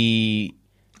the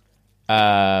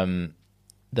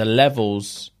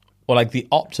levels, or like the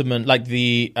optimum, like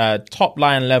the top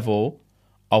line level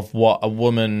of what a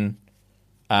woman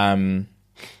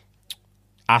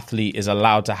athlete is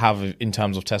allowed to have in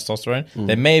terms of testosterone.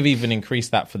 They may have even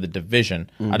increased that for the division.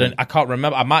 I can't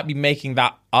remember. I might be making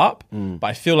that up, but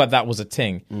I feel like that was a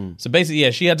thing. So basically,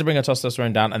 yeah, she had to bring her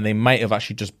testosterone down, and they might have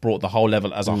actually just brought the whole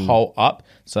level as a whole up.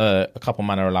 So a couple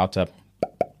men are allowed to.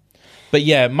 But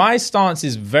yeah, my stance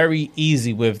is very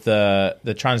easy with the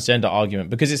transgender argument,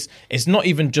 because it's not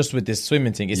even just with this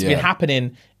swimming thing. It's been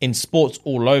happening in sports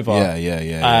all over.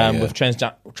 With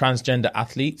transgender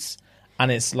athletes.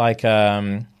 And it's like,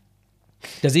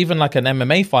 there's even like an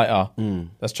MMA fighter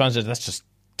that's transgender that's just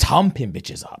thumping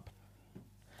bitches up.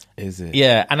 Is it?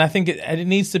 Yeah, and I think it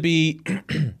needs to be,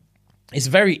 it's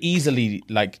very easily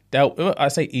like dealt, I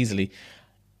say easily,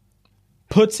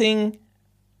 putting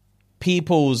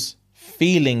people's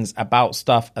feelings about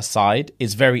stuff aside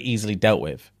is very easily dealt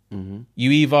with.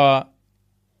 You either,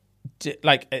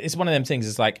 like, it's one of them things,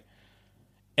 it's like,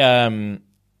 you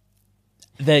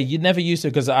never used to,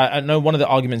 because I know one of the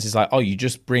arguments is like, oh, you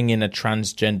just bring in a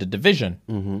transgender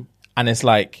division. And it's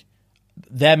like,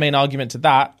 their main argument to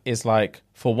that is like,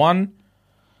 for one,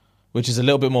 which is a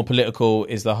little bit more political,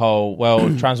 is the whole,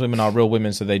 well, trans women are real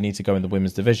women, so they need to go in the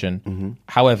women's division.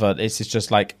 However, it's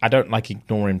just like, I don't like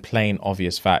ignoring plain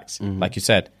obvious facts. Like you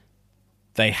said,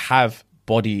 they have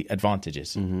body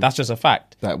advantages. That's just a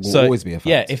fact. That will always be a fact.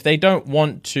 Yeah, if they don't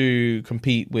want to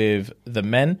compete with the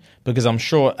men, because I'm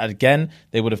sure, again,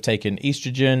 they would have taken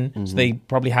estrogen, so they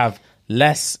probably have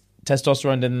less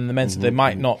testosterone than the men, so they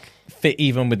might not fit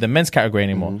even with the men's category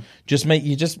anymore. Just make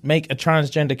a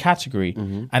transgender category,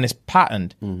 and it's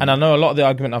patterned. And I know a lot of the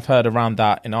argument I've heard around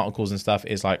that in articles and stuff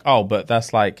is like, oh, but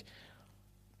that's like,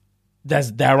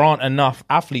 there aren't enough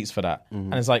athletes for that.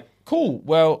 And it's like, cool,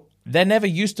 well, there never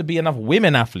used to be enough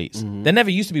women athletes. There never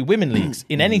used to be women leagues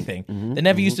in anything. There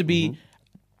never used to be,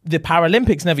 the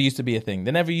Paralympics never used to be a thing.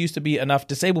 There never used to be enough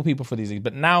disabled people for these leagues.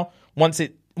 But now, once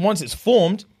it's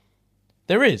formed,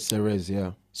 there is. There is,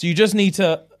 yeah. So you just need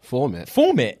to form it.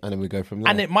 And then we go from there.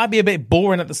 And it might be a bit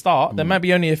boring at the start. There might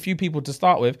be only a few people to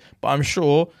start with, but I'm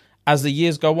sure as the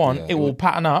years go on, it will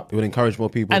pattern up. It will encourage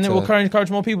more people. And it will encourage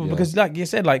more people because, like you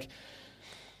said, like,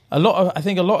 I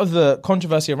think a lot of the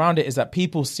controversy around it is that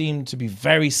people seem to be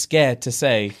very scared to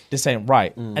say this ain't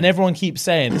right, and everyone keeps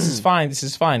saying this is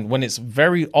fine, when it's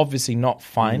very obviously not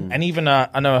fine. And even I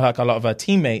know like a lot of her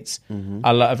teammates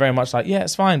are very much like, yeah,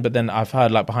 it's fine, but then I've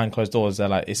heard like behind closed doors they're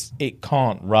like, it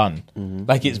can't run,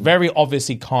 like it's very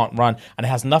obviously can't run, and it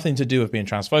has nothing to do with being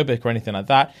transphobic or anything like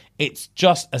that. It's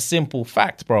just a simple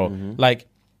fact, bro. Like,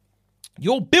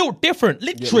 you're built different,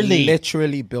 literally. You're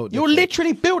literally built different. You're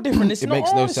literally built different. It's It not,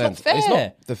 makes no it's sense. not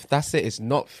fair. That's it. It's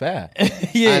not fair.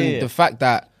 Yeah. The fact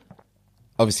that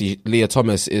obviously Leah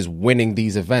Thomas is winning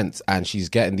these events and she's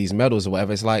getting these medals or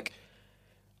whatever, it's like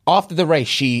after the race,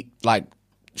 she like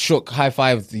shook,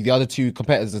 high-fived the other two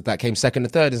competitors that came second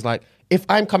and third. Is like, if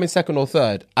I'm coming second or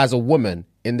third as a woman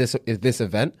in this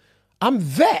event, I'm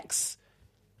vexed.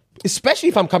 Especially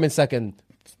if I'm coming second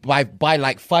by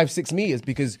like 5-6 meters,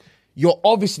 because you're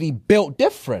obviously built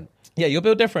different. Yeah, you're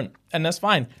built different, and that's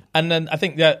fine. And then I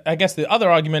think that, I guess the other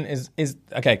argument is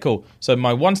okay, cool. So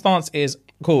my one stance is,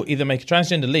 cool, either make a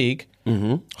transgender league,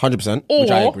 100%, or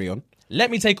which I agree on.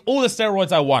 Let me take all the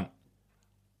steroids I want.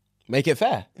 Make it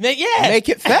fair. Yeah. Make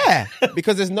it fair,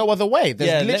 because there's no other way.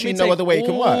 There's literally no other way it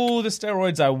can work. All the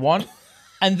steroids I want,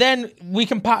 and then we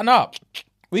can pattern up.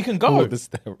 We can go. All the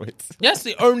steroids. That's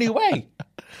the only way.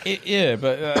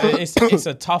 It's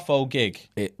a tough old gig.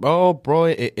 Bro,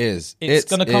 it is. It's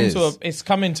going to come it's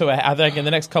coming to a head. I think in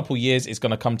the next couple of years, it's going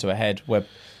to come to a head where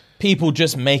people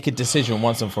just make a decision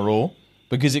once and for all,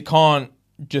 because it can't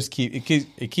just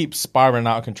it keeps spiraling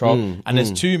out of control. And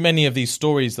there's too many of these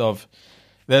stories of,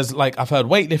 there's like, I've heard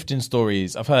weightlifting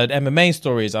stories, I've heard MMA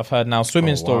stories, I've heard now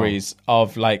swimming stories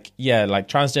of like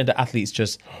transgender athletes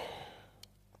just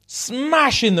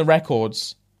smashing the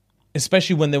records,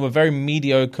 especially when they were very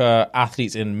mediocre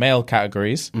athletes in male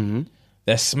categories.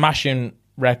 They're smashing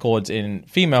records in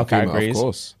female categories. Of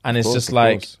course. And it's just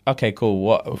like, okay, cool.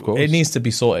 What? Of course. It needs to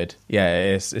be sorted. Yeah,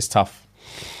 it's tough.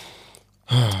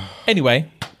 Anyway.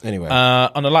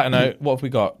 On a lighter note, what have we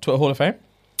got? Twitter Hall of Fame?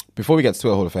 Before we get to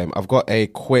Twitter Hall of Fame, I've got a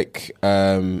quick...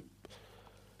 you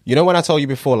know when I told you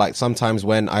before, like sometimes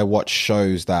when I watch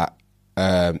shows that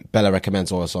Bella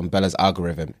recommends or it's on Bella's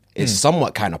algorithm, it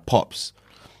somewhat kind of pops.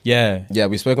 Yeah. Yeah,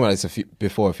 we've spoken about this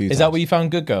before a few times. Is that where you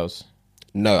found Good Girls?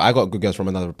 No, I got Good Girls from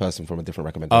another person from a different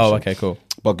recommendation. Oh, okay, cool.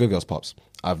 But Good Girls pops.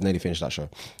 I've nearly finished that show.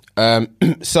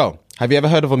 So, have you ever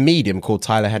heard of a medium called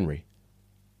Tyler Henry?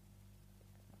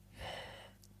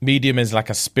 Medium is like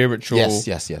a spiritual...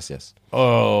 Yes.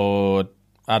 Oh,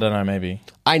 I don't know, maybe.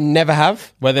 I never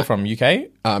have. Where they're from? UK?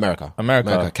 America,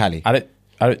 Cali. I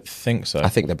don't think so. I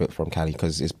think they're built from Cali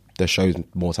because the show's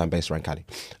more time based around Cali.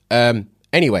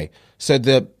 Anyway, so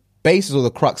the basis or the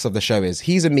crux of the show is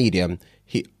he's a medium.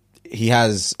 He's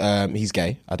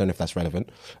gay. I don't know if that's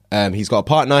relevant. He's got a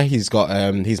partner. He's got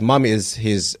his mum is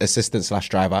his assistant /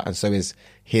 driver, and so is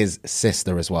his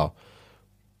sister as well.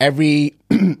 Every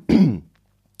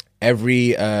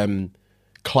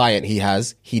client he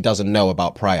has, he doesn't know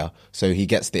about prior. So he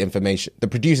gets the information. The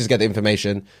producers get the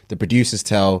information. The producers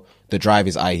tell the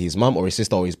drivers, i.e. his mum or his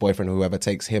sister or his boyfriend, or whoever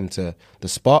takes him to the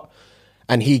spot.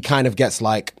 And he kind of gets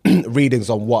like readings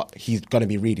on what he's going to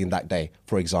be reading that day,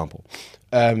 for example.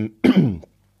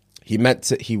 He went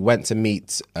to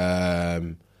meet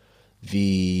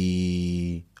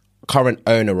the current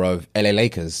owner of LA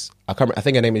Lakers. I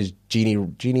think her name is Jeannie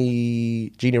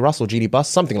Russell, Jeannie Buss,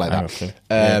 something like that.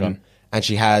 Okay. And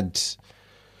she had,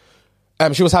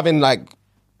 she was having like,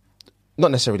 not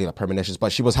necessarily like premonitions,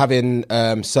 but she was having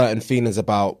certain feelings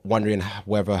about wondering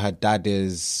whether her dad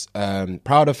is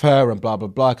proud of her and blah, blah,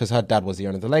 blah, because her dad was the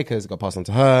owner of the Lakers, it got passed on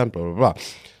to her, blah, blah, blah.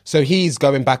 So he's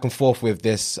going back and forth with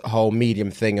this whole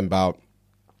medium thing about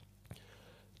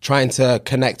trying to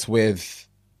connect with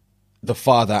the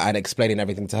father and explaining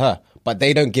everything to her, but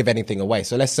they don't give anything away.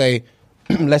 So let's say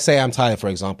I'm Tyler, for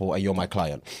example, and you're my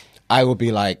client. I will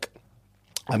be like,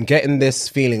 I'm getting this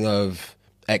feeling of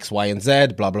X, Y, and Z,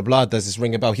 blah, blah, blah. Does this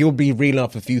ring a bell? He'll be reeling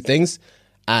off a few things,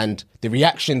 and the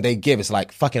reaction they give is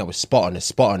like, fucking, I was spot on.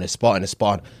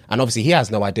 And obviously he has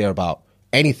no idea about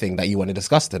anything that you want to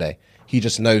discuss today. He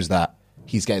just knows that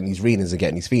he's getting these readings and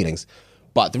getting these feelings.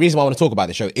 But the reason why I want to talk about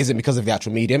the show isn't because of the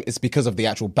actual medium, it's because of the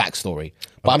actual backstory.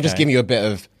 But I'm just giving you a bit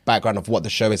of background of what the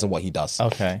show is and what he does.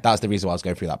 Okay. That's the reason why I was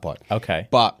going through that part. Okay.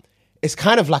 But it's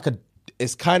kind of like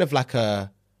the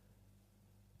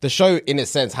show in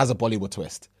its sense has a Bollywood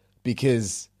twist,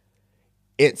 because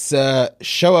it's a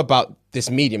show about this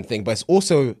medium thing, but it's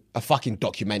also a fucking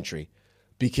documentary,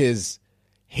 because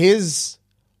his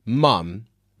mum,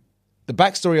 the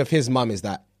backstory of his mum is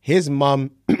that his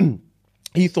mum,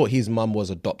 he thought his mum was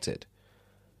adopted.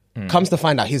 Comes to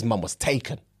find out his mum was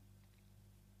taken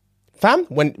Fam,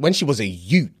 when she was a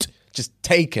ute, just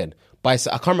taken by, I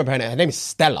can't remember her name. Her name is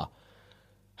Stella.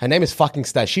 Her name is fucking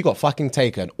Stella. She got fucking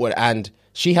taken, and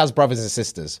she has brothers and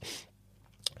sisters.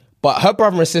 But her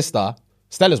brother and sister,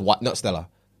 Stella's white, not Stella.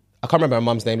 I can't remember her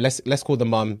mum's name. Let's call the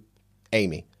mum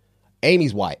Amy.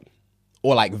 Amy's white,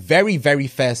 or like very, very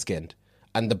fair skinned,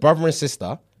 and the brother and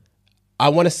sister, I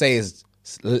want to say is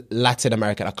Latin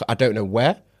American. I don't know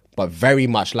where, but very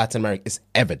much Latin American. It's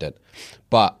evident.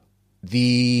 But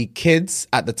the kids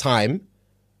at the time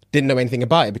didn't know anything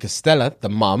about it because Stella, the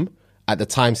mum, at the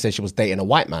time said she was dating a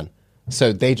white man.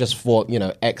 So they just thought,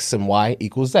 X and Y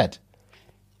equals Z.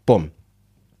 Boom.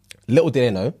 Little did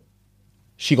they know,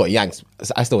 she got yanked.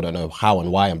 I still don't know how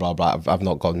and why and blah, blah. I've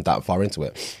not gone that far into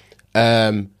it.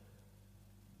 Back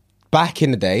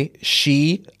in the day,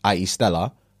 she, i.e.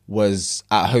 Stella, was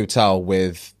at a hotel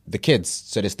with the kids.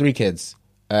 So there's 3 kids,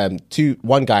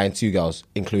 one guy and 2 girls,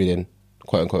 including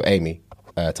quote unquote Amy,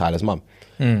 Tyler's mum.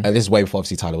 And this is way before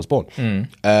obviously Tyler was born.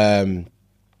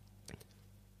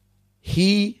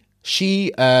 She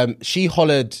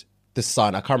hollered the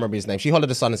son. I can't remember his name. She hollered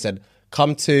the son and said,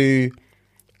 "Come to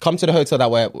the hotel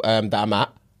that I'm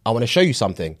at. I want to show you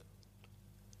something."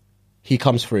 He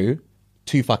comes through,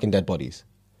 2 fucking dead bodies.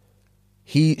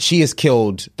 She has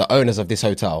killed the owners of this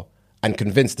hotel and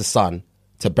convinced the son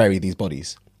to bury these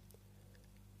bodies.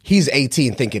 He's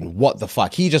 18 thinking, what the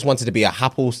fuck? He just wanted to be a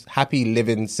happy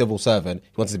living civil servant.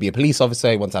 He wanted to be a police officer.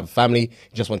 He wanted to have a family.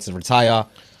 He just wanted to retire.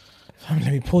 Let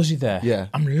me pause you there. Yeah.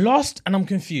 I'm lost and I'm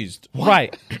confused. What?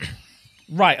 Right.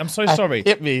 Right. I'm so sorry.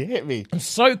 Hit me. I'm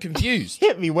so confused.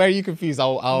 Hit me. Where are you confused?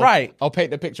 I'll paint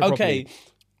the picture properly. Okay.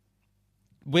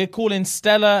 We're calling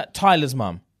Stella Tyler's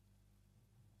mum.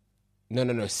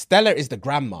 No. Stella is the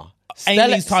grandma.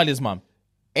 Amy's Tyler's mum.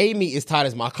 Amy is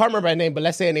Tyler's mom. I can't remember her name, but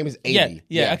let's say her name is Amy.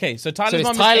 Yeah. Okay, so Tyler's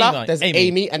mom is Tyler, Amy. there's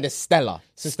Amy, and there's Stella.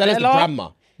 So Stella's the grandma.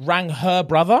 Rang her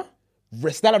brother?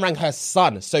 Stella rang her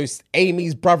son, so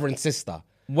Amy's brother and sister.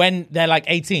 When they're like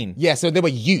 18? Yeah, so they were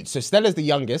utes. So Stella's the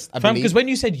youngest, I believe. Because when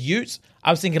you said utes,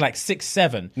 I was thinking like 6,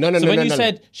 7. No. So when you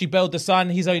said she bailed the son,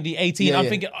 he's only 18, I'm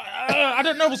thinking, I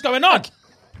don't know what's going on.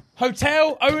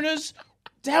 Hotel owners...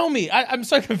 Tell me. I'm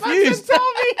so confused.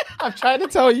 Tell me. I'm trying to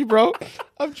tell you, bro.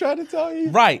 I'm trying to tell you.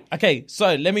 Right. Okay.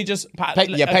 So let me just paint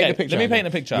the picture. Let me paint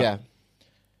the picture. Yeah.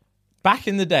 Back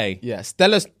in the day. Yeah.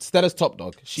 Stella's top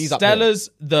dog. Stella's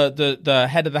the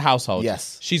head of the household.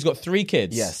 Yes. She's got 3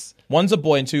 kids. Yes. One's a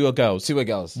boy and 2 are girls. 2 are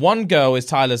girls. One girl is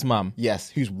Tyler's mum.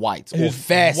 Yes. Who's white. Who's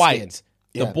fair white.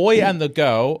 Yeah. The boy and the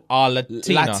girl are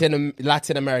Latina.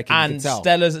 Latin American. And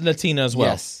Stella's Latina as well.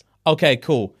 Yes. Okay.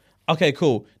 Cool.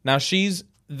 Now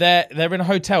they're in a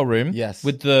hotel room. Yes.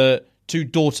 With the 2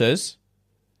 daughters.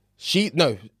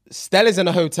 Stella's in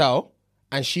a hotel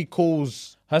and she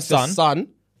calls her son.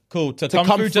 Cool. To come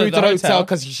through to the hotel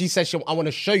because she says, I want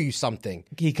to show you something.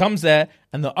 He comes there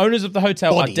and the owners of the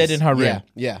hotel are dead in her room.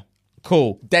 Yeah.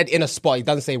 Cool. Dead in a spot. He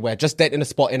doesn't say where. Just dead in a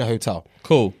spot in a hotel.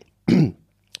 Cool.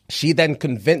 She then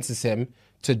convinces him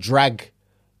to drag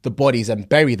the bodies and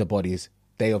bury the bodies.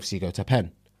 They obviously go to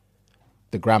Penn.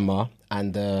 The grandma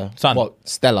and the son.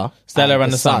 Stella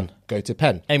and the son go to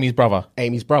Penn. Amy's brother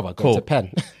go to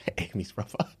Penn. Amy's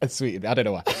brother. That's sweet. I don't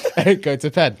know why. Go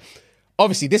to Penn.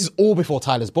 Obviously, this is all before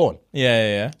Tyler's born.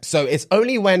 Yeah. So it's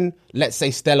only when, let's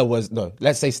say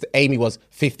Amy was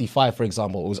 55, for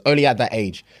example. It was only at that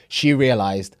age she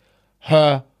realized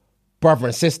her brother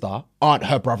and sister aren't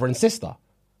her brother and sister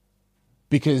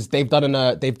because they've done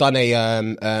a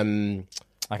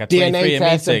like a DNA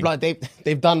test meeting. and blood.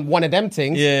 They've done one of them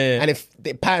things. Yeah. And if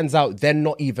it pans out, they're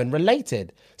not even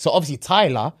related. So obviously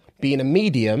Tyler, being a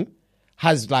medium,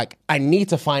 has I need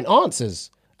to find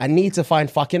answers. I need to find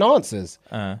fucking answers.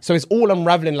 So it's all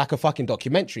unraveling like a fucking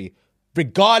documentary.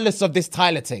 Regardless of this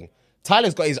Tyler thing.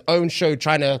 Tyler's got his own show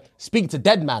trying to speak to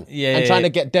dead man. Trying to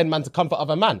get dead man to comfort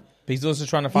other man. But he's also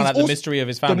trying to find out the mystery of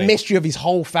his family. The mystery of his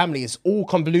whole family is all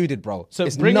convoluted, bro. So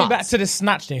it's bring me nuts. back to the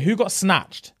snatch thing. Who got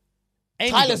snatched?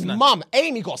 Tyler's mum,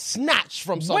 Amy, got snatched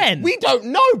from someone. When? We don't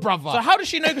know, brother. So how does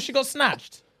she know because she got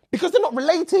snatched? Because they're not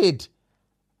related.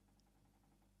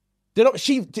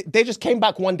 They just came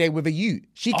back one day with a ute.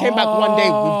 She came back one day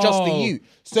with just a ute.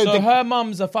 So her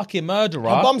mum's a fucking murderer.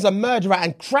 Her mum's a murderer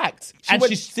and cracked.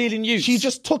 She's stealing utes. She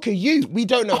just took a ute. We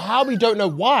don't know how, we don't know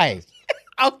why.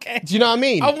 Okay. Do you know what I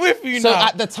mean? I'm with you now. So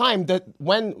at the time,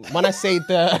 when I say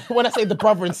the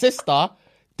brother and sister,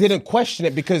 didn't question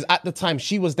it because at the time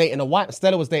Stella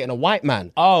was dating a white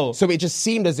man. Oh. So it just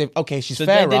seemed as if, okay, she's so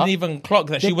fairer. They didn't even clock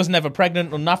that she was never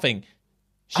pregnant or nothing.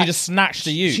 She just snatched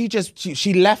a ute.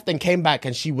 She left and came back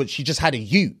and she just had a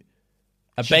ute.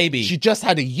 Baby. She just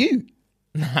had a ute.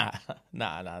 Nah.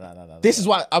 This is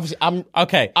why, obviously,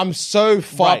 Okay. I'm so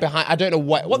far Right. behind. I don't know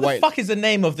What the fuck is the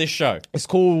name of this show? It's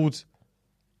called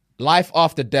Life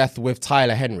After Death with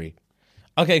Tyler Henry.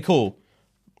 Okay, cool.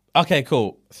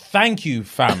 Thank you,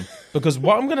 fam. Because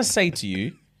what I'm going to say to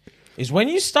you is when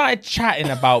you started chatting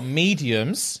about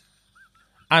mediums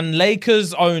and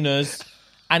Lakers owners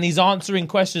and he's answering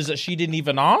questions that she didn't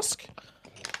even ask,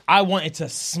 I wanted to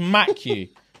smack you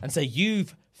and say,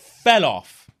 you've fell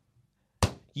off.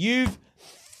 You've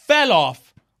fell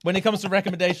off when it comes to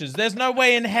recommendations. There's no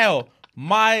way in hell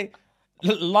my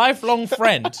lifelong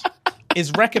friend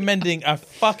is recommending a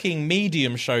fucking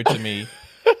medium show to me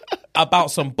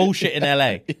about some bullshit in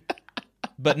LA.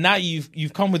 But now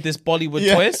you've come with this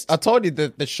Bollywood twist. I told you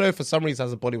the show for some reason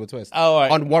has a Bollywood twist. Oh, all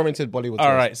right. Unwarranted Bollywood twist.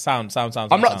 All right, sound.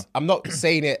 I'm not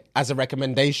saying it as a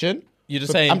recommendation. You're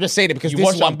just saying. I'm just saying it because you this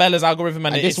watched is what on Bella's algorithm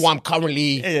and this is what I'm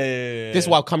currently. This is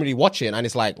what I'm currently watching, and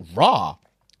it's like raw.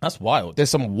 That's wild. There's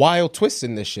some wild twists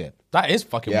in this shit. That is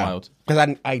fucking wild.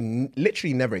 Because I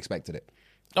literally never expected it.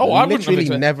 Oh, I wouldn't literally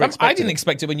have never expected I didn't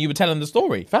expect it when you were telling the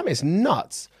story. Fam, it's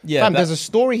nuts. Yeah, Fam, there's a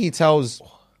story he tells.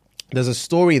 There's a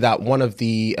story that one of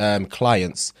the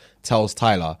clients tells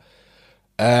Tyler.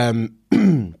 It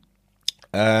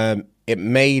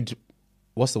made,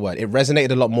 what's the word? It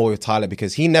resonated a lot more with Tyler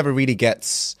because he never really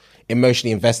gets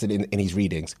emotionally invested in his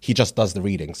readings. He just does the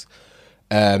readings.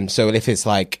 So if it's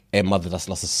like a mother that's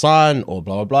lost a son or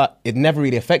blah, blah, blah, it never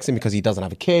really affects him because he doesn't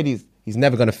have a kid. He's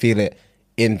never going to feel it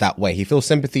in that way. He feels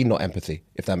sympathy, not empathy,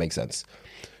 if that makes sense.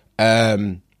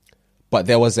 But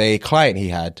there was a client he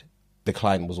had. The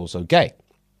client was also gay.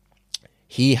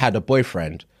 He had a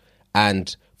boyfriend,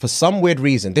 and for some weird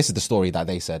reason, this is the story that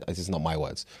they said, this is not my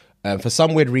words. For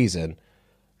some weird reason,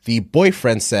 the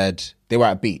boyfriend said, they were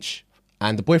at a beach,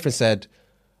 and the boyfriend said,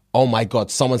 oh my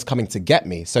God, someone's coming to get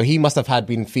me. So he must have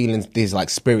been feeling these like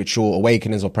spiritual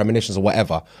awakenings or premonitions or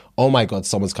whatever. Oh my God,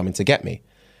 someone's coming to get me.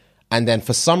 And then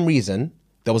for some reason,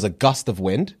 there was a gust of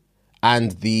wind, and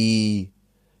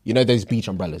those beach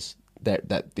umbrellas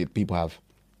that the people have.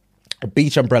 A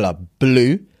beach umbrella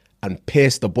blew and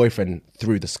pierced the boyfriend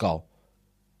through the skull.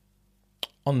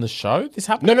 On the show? This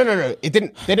happened? No. It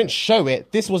didn't. They didn't show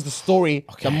it. This was the story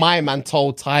that my man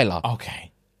told Tyler.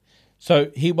 Okay.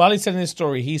 So while he's telling this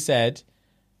story, he said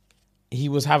he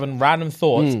was having random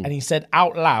thoughts, and he said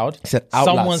out loud,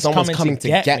 someone's coming to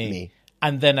get me.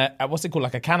 And then what's it called?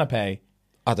 Like a canapé.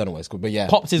 I don't know what it's called, but yeah.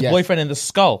 Popped his boyfriend in the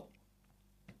skull.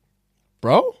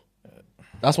 Bro,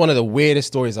 that's one of the weirdest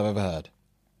stories I've ever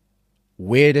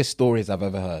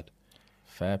heard.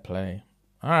 Fair play.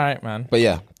 All right, man. But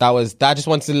yeah, that just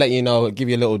wanted to let you know, give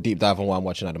you a little deep dive on what I'm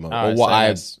watching at the moment,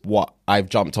 what I've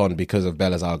jumped on because of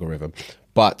Bella's algorithm.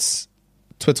 But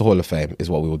Twitter Hall of Fame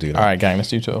is what we will do now. All right, gang, let's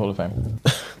do Twitter Hall of Fame.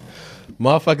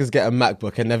 Motherfuckers get a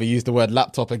MacBook and never use the word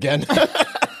laptop again.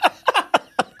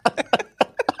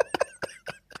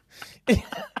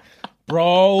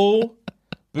 Bro,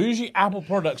 bougie Apple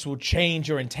products will change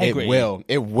your integrity. It will.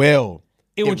 It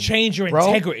will change your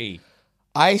integrity.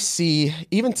 I see,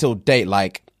 even till date,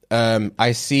 like,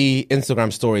 I see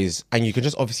Instagram stories and you can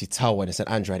just obviously tell when it's an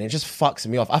Android and it just fucks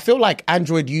me off. I feel like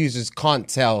Android users can't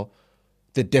tell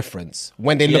the difference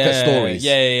when they look at stories.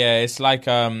 Yeah. It's like,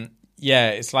 I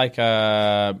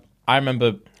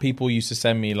remember people used to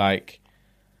send me like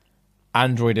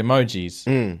Android emojis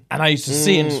and I used to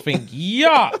see it and just think,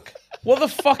 yuck, what the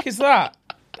fuck is that?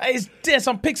 That is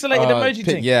some pixelated emoji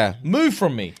thing. Yeah. Move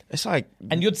from me. It's like...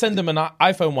 And you'd send them an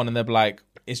iPhone one and they'd be like,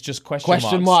 it's just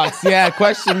question marks. Yeah,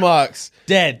 question marks.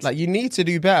 Dead. Like, you need to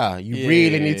do better. You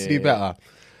really need to do better.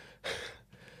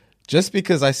 Just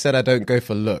because I said I don't go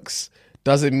for looks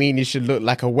doesn't mean you should look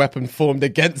like a weapon formed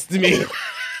against me.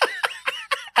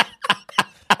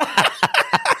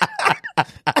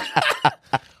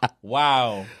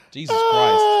 Wow. Jesus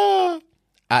Christ.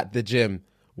 At the gym.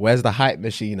 Where's the hype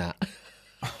machine at?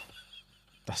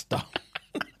 That's dumb.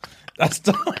 That's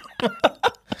dumb.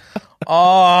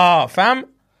 Oh, fam.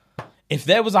 If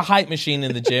there was a hype machine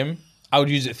in the gym, I would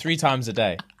use it 3 times a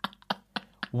day.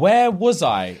 Where was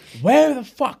I? Where the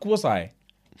fuck was I?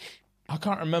 I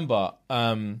can't remember.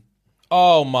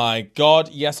 Oh my God.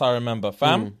 Yes, I remember.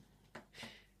 Fam,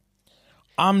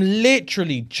 I'm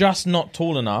literally just not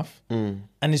tall enough and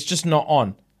it's just not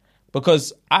on.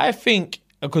 Because I think,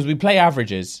 because we play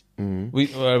averages. We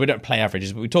don't play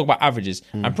averages, but we talk about averages.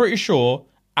 I'm pretty sure...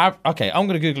 okay, I'm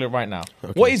going to Google it right now.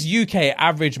 Okay. What is UK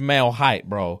average male height,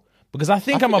 bro? Because I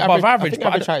think I'm above average. I think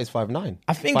average height is 5'9".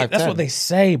 I think that's what they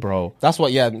say, bro. That's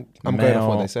what, I'm going off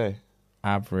what they say.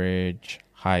 Average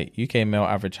height. UK male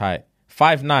average height.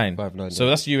 5'9". 5'9". So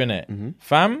that's you in it.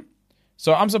 Fam?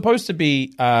 So I'm supposed to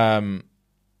be...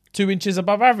 2 inches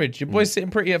above average. Your boy's sitting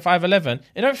pretty at 5'11".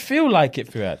 It don't feel like it,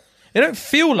 Fuad. It don't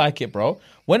feel like it, bro.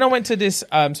 When I went to this,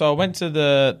 so I went to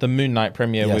the Moon Knight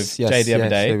premiere with Jay the other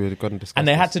day, and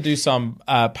they had to do some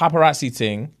paparazzi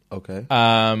thing. Okay.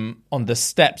 On the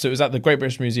steps. It was at the Great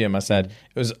British Museum. I said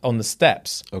it was on the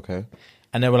steps. Okay.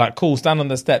 And they were like, "Cool, stand on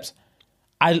the steps."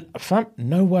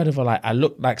 No word of a lie. I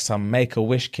looked like some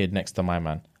Make-A-Wish kid next to my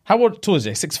man. How tall is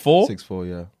he? 6'4"? 6'4",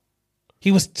 yeah.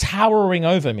 He was towering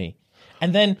over me.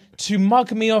 And then to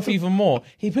mug me off even more,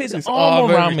 he put his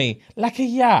arm around me like a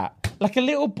yacht, like a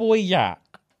little boy yacht.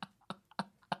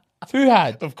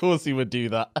 Fuhad. Of course he would do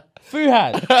that.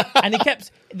 Fuhad. And he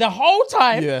kept, the whole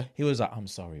time, he was like, "I'm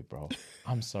sorry, bro.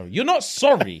 I'm sorry." "You're not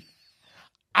sorry."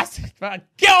 I said, "Man,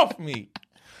 get off me."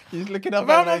 He's looking up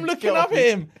at him. I'm looking up at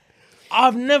him.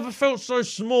 I've never felt so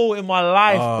small in my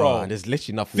life, bro. There's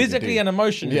literally nothing physically and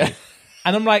emotionally. Yeah.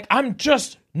 And I'm like, I'm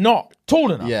just not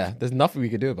tall enough. Yeah, there's nothing we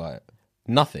can do about it.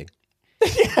 Nothing.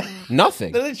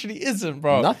 Nothing. There literally isn't,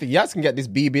 bro. Nothing. Yats can get this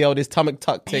BBL, this stomach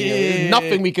tuck thing. There's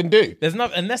nothing we can do. There's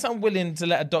nothing, unless I'm willing to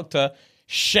let a doctor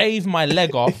shave my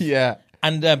leg off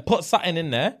and put something in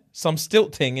there, some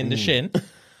stilt thing in the shin.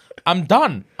 I'm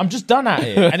done. I'm just done at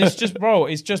it. And it's just, bro,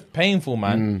 it's just painful,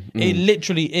 man. It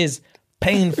literally is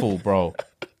painful, bro.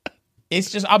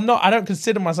 It's just, I don't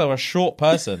consider myself a short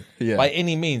person by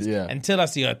any means until I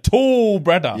see a tall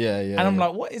brother. And I'm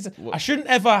like, what is it? I shouldn't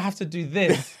ever have to do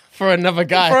this. For another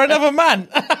guy. For another man.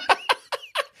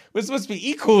 We're supposed to be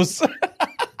equals.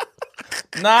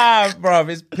 Nah, bro,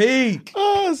 it's peak.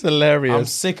 Oh, it's hilarious. I'm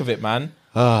sick of it, man.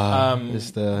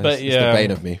 It's the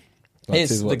bane of me.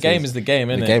 The game is the game,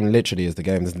 isn't it? The game literally is the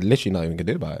game. There's literally nothing you can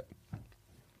do about it.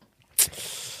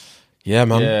 Yeah,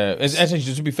 man. Yeah, it's actually,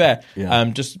 to be fair,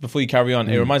 just before you carry on,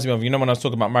 it reminds me of, when I was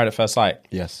talking about Married at First Sight.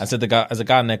 Yes. I said there's a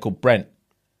guy in there called Brent.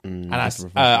 And I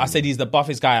said he's the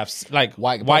buffest guy I've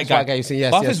white guy you've seen. Yes,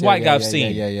 buffest white guy I've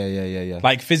seen. Yeah.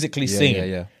 Like physically seen.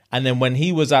 Yeah. And then when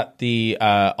he was at the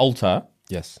altar,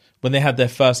 when they had their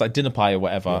first dinner party or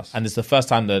whatever, and it's the first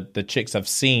time the chicks have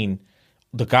seen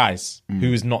the guys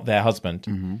who is not their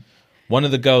husband. One of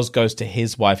the girls goes to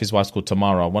his wife. His wife's called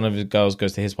Tamara. One of the girls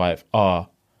goes to his wife.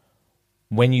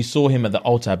 When you saw him at the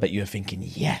altar, I bet you were thinking,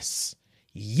 yes.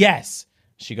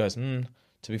 She goes, to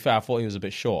be fair, I thought he was a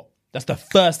bit short. That's the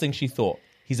first thing she thought.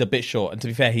 He's a bit short. And to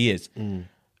be fair, he is.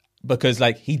 Because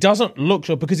he doesn't look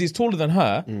short because he's taller than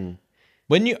her.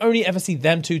 When you only ever see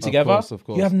them two together, of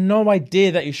course. You have no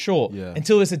idea that he's short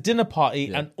until it's a dinner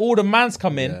party and all the mans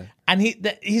come in and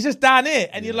he's just down here.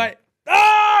 And you're like,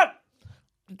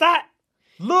 that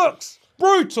looks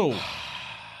brutal.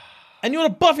 And you're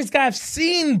the buffest guy I've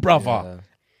seen, brother. Yeah.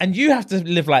 And you have to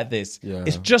live like this. Yeah.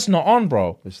 It's just not on,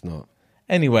 bro. It's not.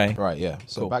 Anyway. Right, yeah.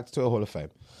 So back to Twitter Hall of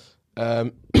Fame.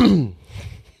 I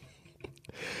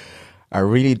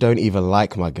really don't even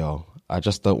like my girl. I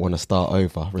just don't want to start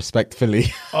over.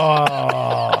 Respectfully.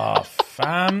 Oh,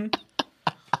 fam.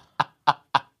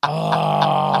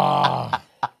 Oh.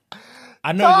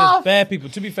 I know there's bare people.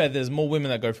 To be fair, there's more women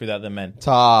that go through that than men.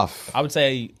 Tough. I would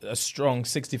say a strong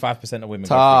 65% of women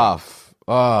Tough.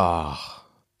 Go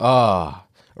through it.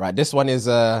 Right, this one is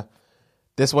how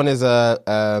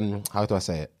do I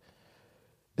say it?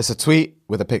 It's a tweet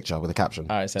with a picture, with a caption.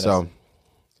 All right, so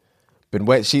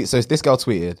this girl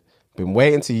tweeted, been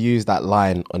waiting to use that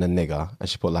line on a nigger, and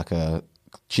she put like a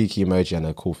cheeky emoji and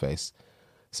a cool face.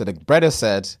 So the brother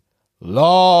said,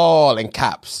 "Lol," in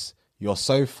caps. "You're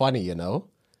so funny, you know."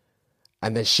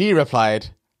 And then she replied,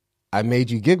 "I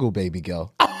made you giggle, baby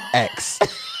girl." X.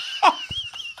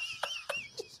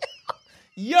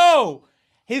 Yo,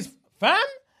 his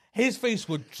face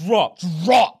would drop.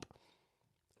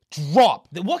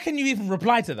 What can you even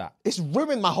reply to that? It's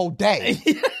ruined my whole day.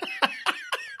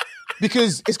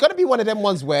 Because it's going to be one of them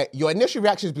ones where your initial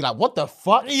reaction is be like, what the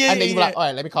fuck? And then you're like, all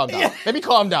right, let me calm down. Let me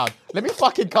calm down. Let me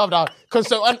fucking calm down.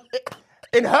 Because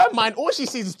in her mind, all she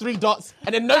sees is 3 dots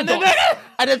and then dots.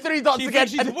 And then 3 dots again.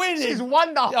 She's winning. She's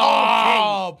won the whole thing.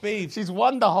 Oh, beef. She's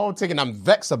won the whole thing and I'm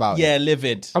vexed about it. Yeah,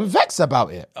 livid. I'm vexed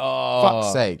about it. Oh.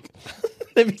 Fuck's sake.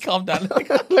 Let me calm down.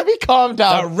 Let me calm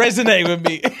down. That resonate with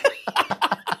me.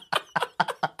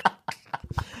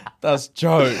 That's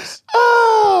jokes.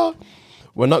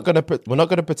 We're not gonna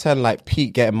pretend like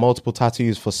Pete getting multiple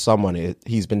tattoos for someone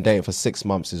he's been dating for 6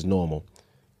 months is normal.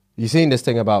 You seen this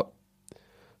thing about?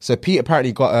 So Pete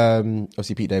apparently got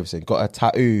obviously Pete Davidson got a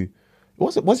tattoo.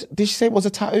 Did she say it was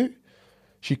a tattoo?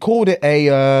 She called it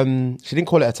she didn't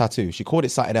call it a tattoo. She called it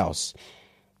something else.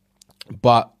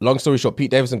 But long story short,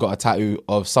 Pete Davidson got a tattoo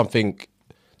of something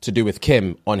to do with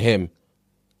Kim on him,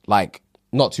 like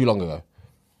not too long ago.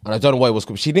 And I don't know what it was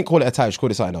called. She didn't call it a tag. She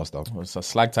called it something else, though. It's a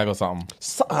slag tag or something.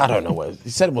 I don't know what. He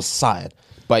said it was side.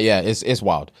 But yeah, it's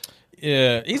wild.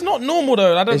 Yeah, he's not normal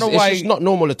though. I don't know why. It's not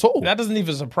normal at all. That doesn't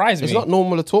even surprise me. It's not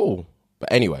normal at all.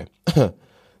 But anyway,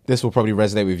 this will probably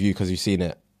resonate with you because you've seen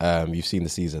it. You've seen the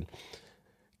season.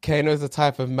 Kano's the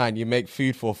type of man you make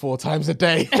food for 4 times a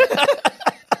day.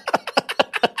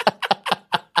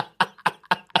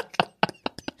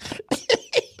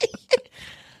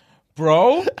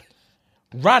 Bro,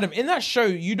 random. In that show,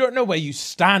 you don't know where you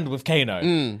stand with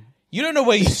Kano. You don't know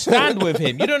where you stand with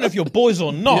him. You don't know if you're boys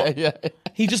or not. Yeah.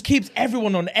 He just keeps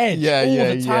everyone on edge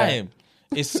all the time.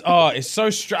 It's so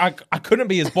I couldn't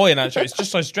be his boy in that show. It's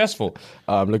just so stressful.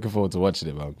 I'm looking forward to watching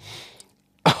it, man.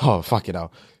 Oh, fuck it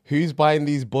out. Who's buying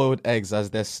these boiled eggs as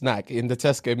their snack in the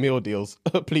Tesco meal deals?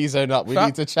 Please own up. We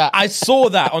need to chat. I saw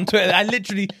that on Twitter. I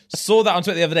literally saw that on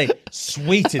Twitter the other day.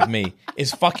 Sweeted me.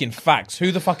 It's fucking facts.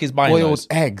 Who the fuck is buying boiled those?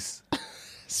 eggs?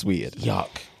 Sweeted. Yuck.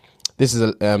 This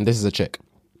is a chick.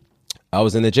 I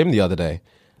was in the gym the other day,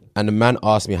 and the man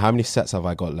asked me how many sets have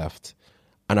I got left,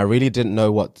 and I really didn't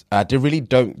know what. I really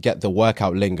don't get the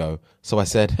workout lingo, so I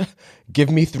said, "Give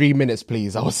me 3 minutes,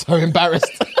 please." I was so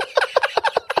embarrassed.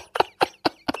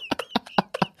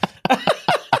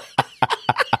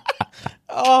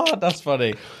 Oh, that's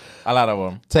funny. I like that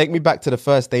one. Take me back to the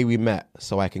first day we met,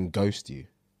 so I can ghost you.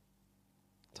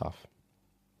 Tough.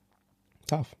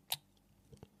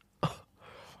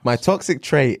 My toxic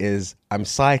trait is I'm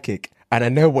psychic. And I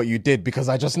know what you did because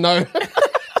I just know.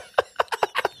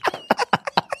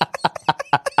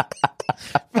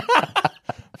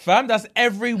 Fam, that's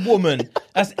every woman.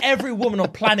 That's every woman on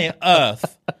planet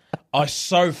Earth are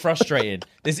so frustrated.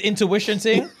 This intuition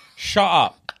thing, shut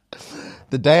up.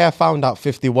 The day I found out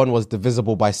 51 was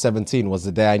divisible by 17 was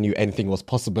the day I knew anything was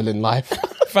possible in life.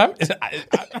 Fam,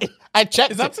 I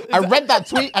checked it. I read that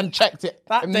tweet and checked it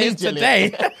immediately.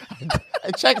 Today.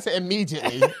 I checked it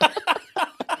immediately.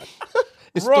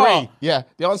 It's Raw. 3. Yeah,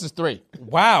 the answer is 3.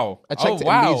 Wow. I checked it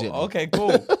immediately. Okay,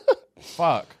 cool.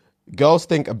 Fuck. Girls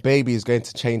think a baby is going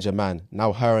to change a man.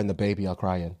 Now her and the baby are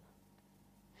crying.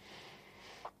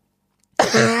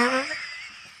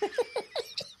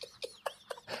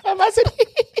 Imagine.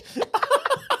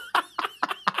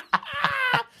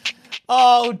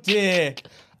 Oh dear.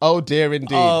 Oh dear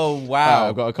indeed. Oh wow.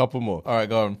 I've got a couple more. All right,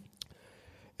 go on.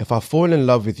 If I fall in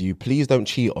love with you, please don't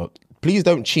cheat or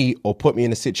put me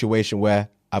in a situation where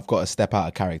I've got to step out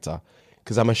of character.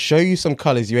 Because I'm going to show you some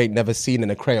colours you ain't never seen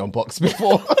in a crayon box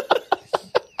before.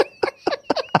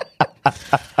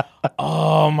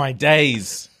 Oh, my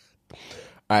days. All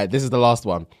right, this is the last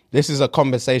one. This is a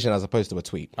conversation as opposed to a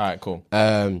tweet. All right, cool.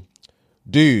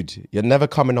 Dude, you're never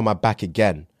coming on my back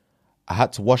again. I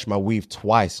had to wash my weave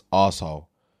twice, arsehole.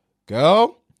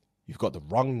 Girl, you've got the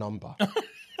wrong number.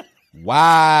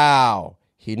 Wow.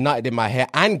 He nutted in my hair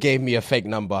and gave me a fake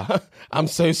number. I'm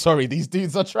so sorry. These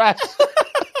dudes are trash.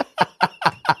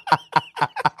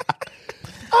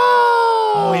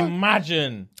 Oh,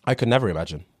 imagine. I could never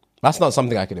imagine. That's not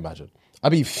something I can imagine.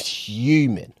 I'd be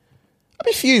fuming. I'd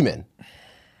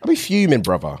be fuming,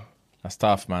 brother. That's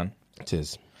tough, man. It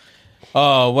is.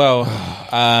 Oh, well,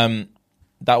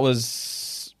 that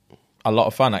was a lot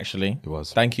of fun, actually. It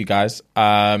was. Thank you, guys.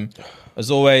 As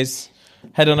always,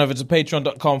 head on over to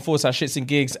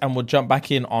patreon.com/ShxtsnGigs and we'll jump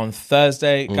back in on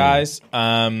Thursday, guys.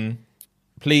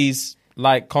 Please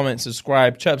like, comment,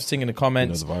 subscribe, chirp, sing in the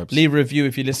comments. You know the vibes. Leave a review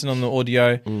if you listen on the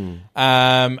audio.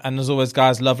 And as always,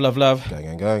 guys, love.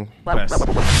 Gang.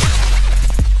 Bless.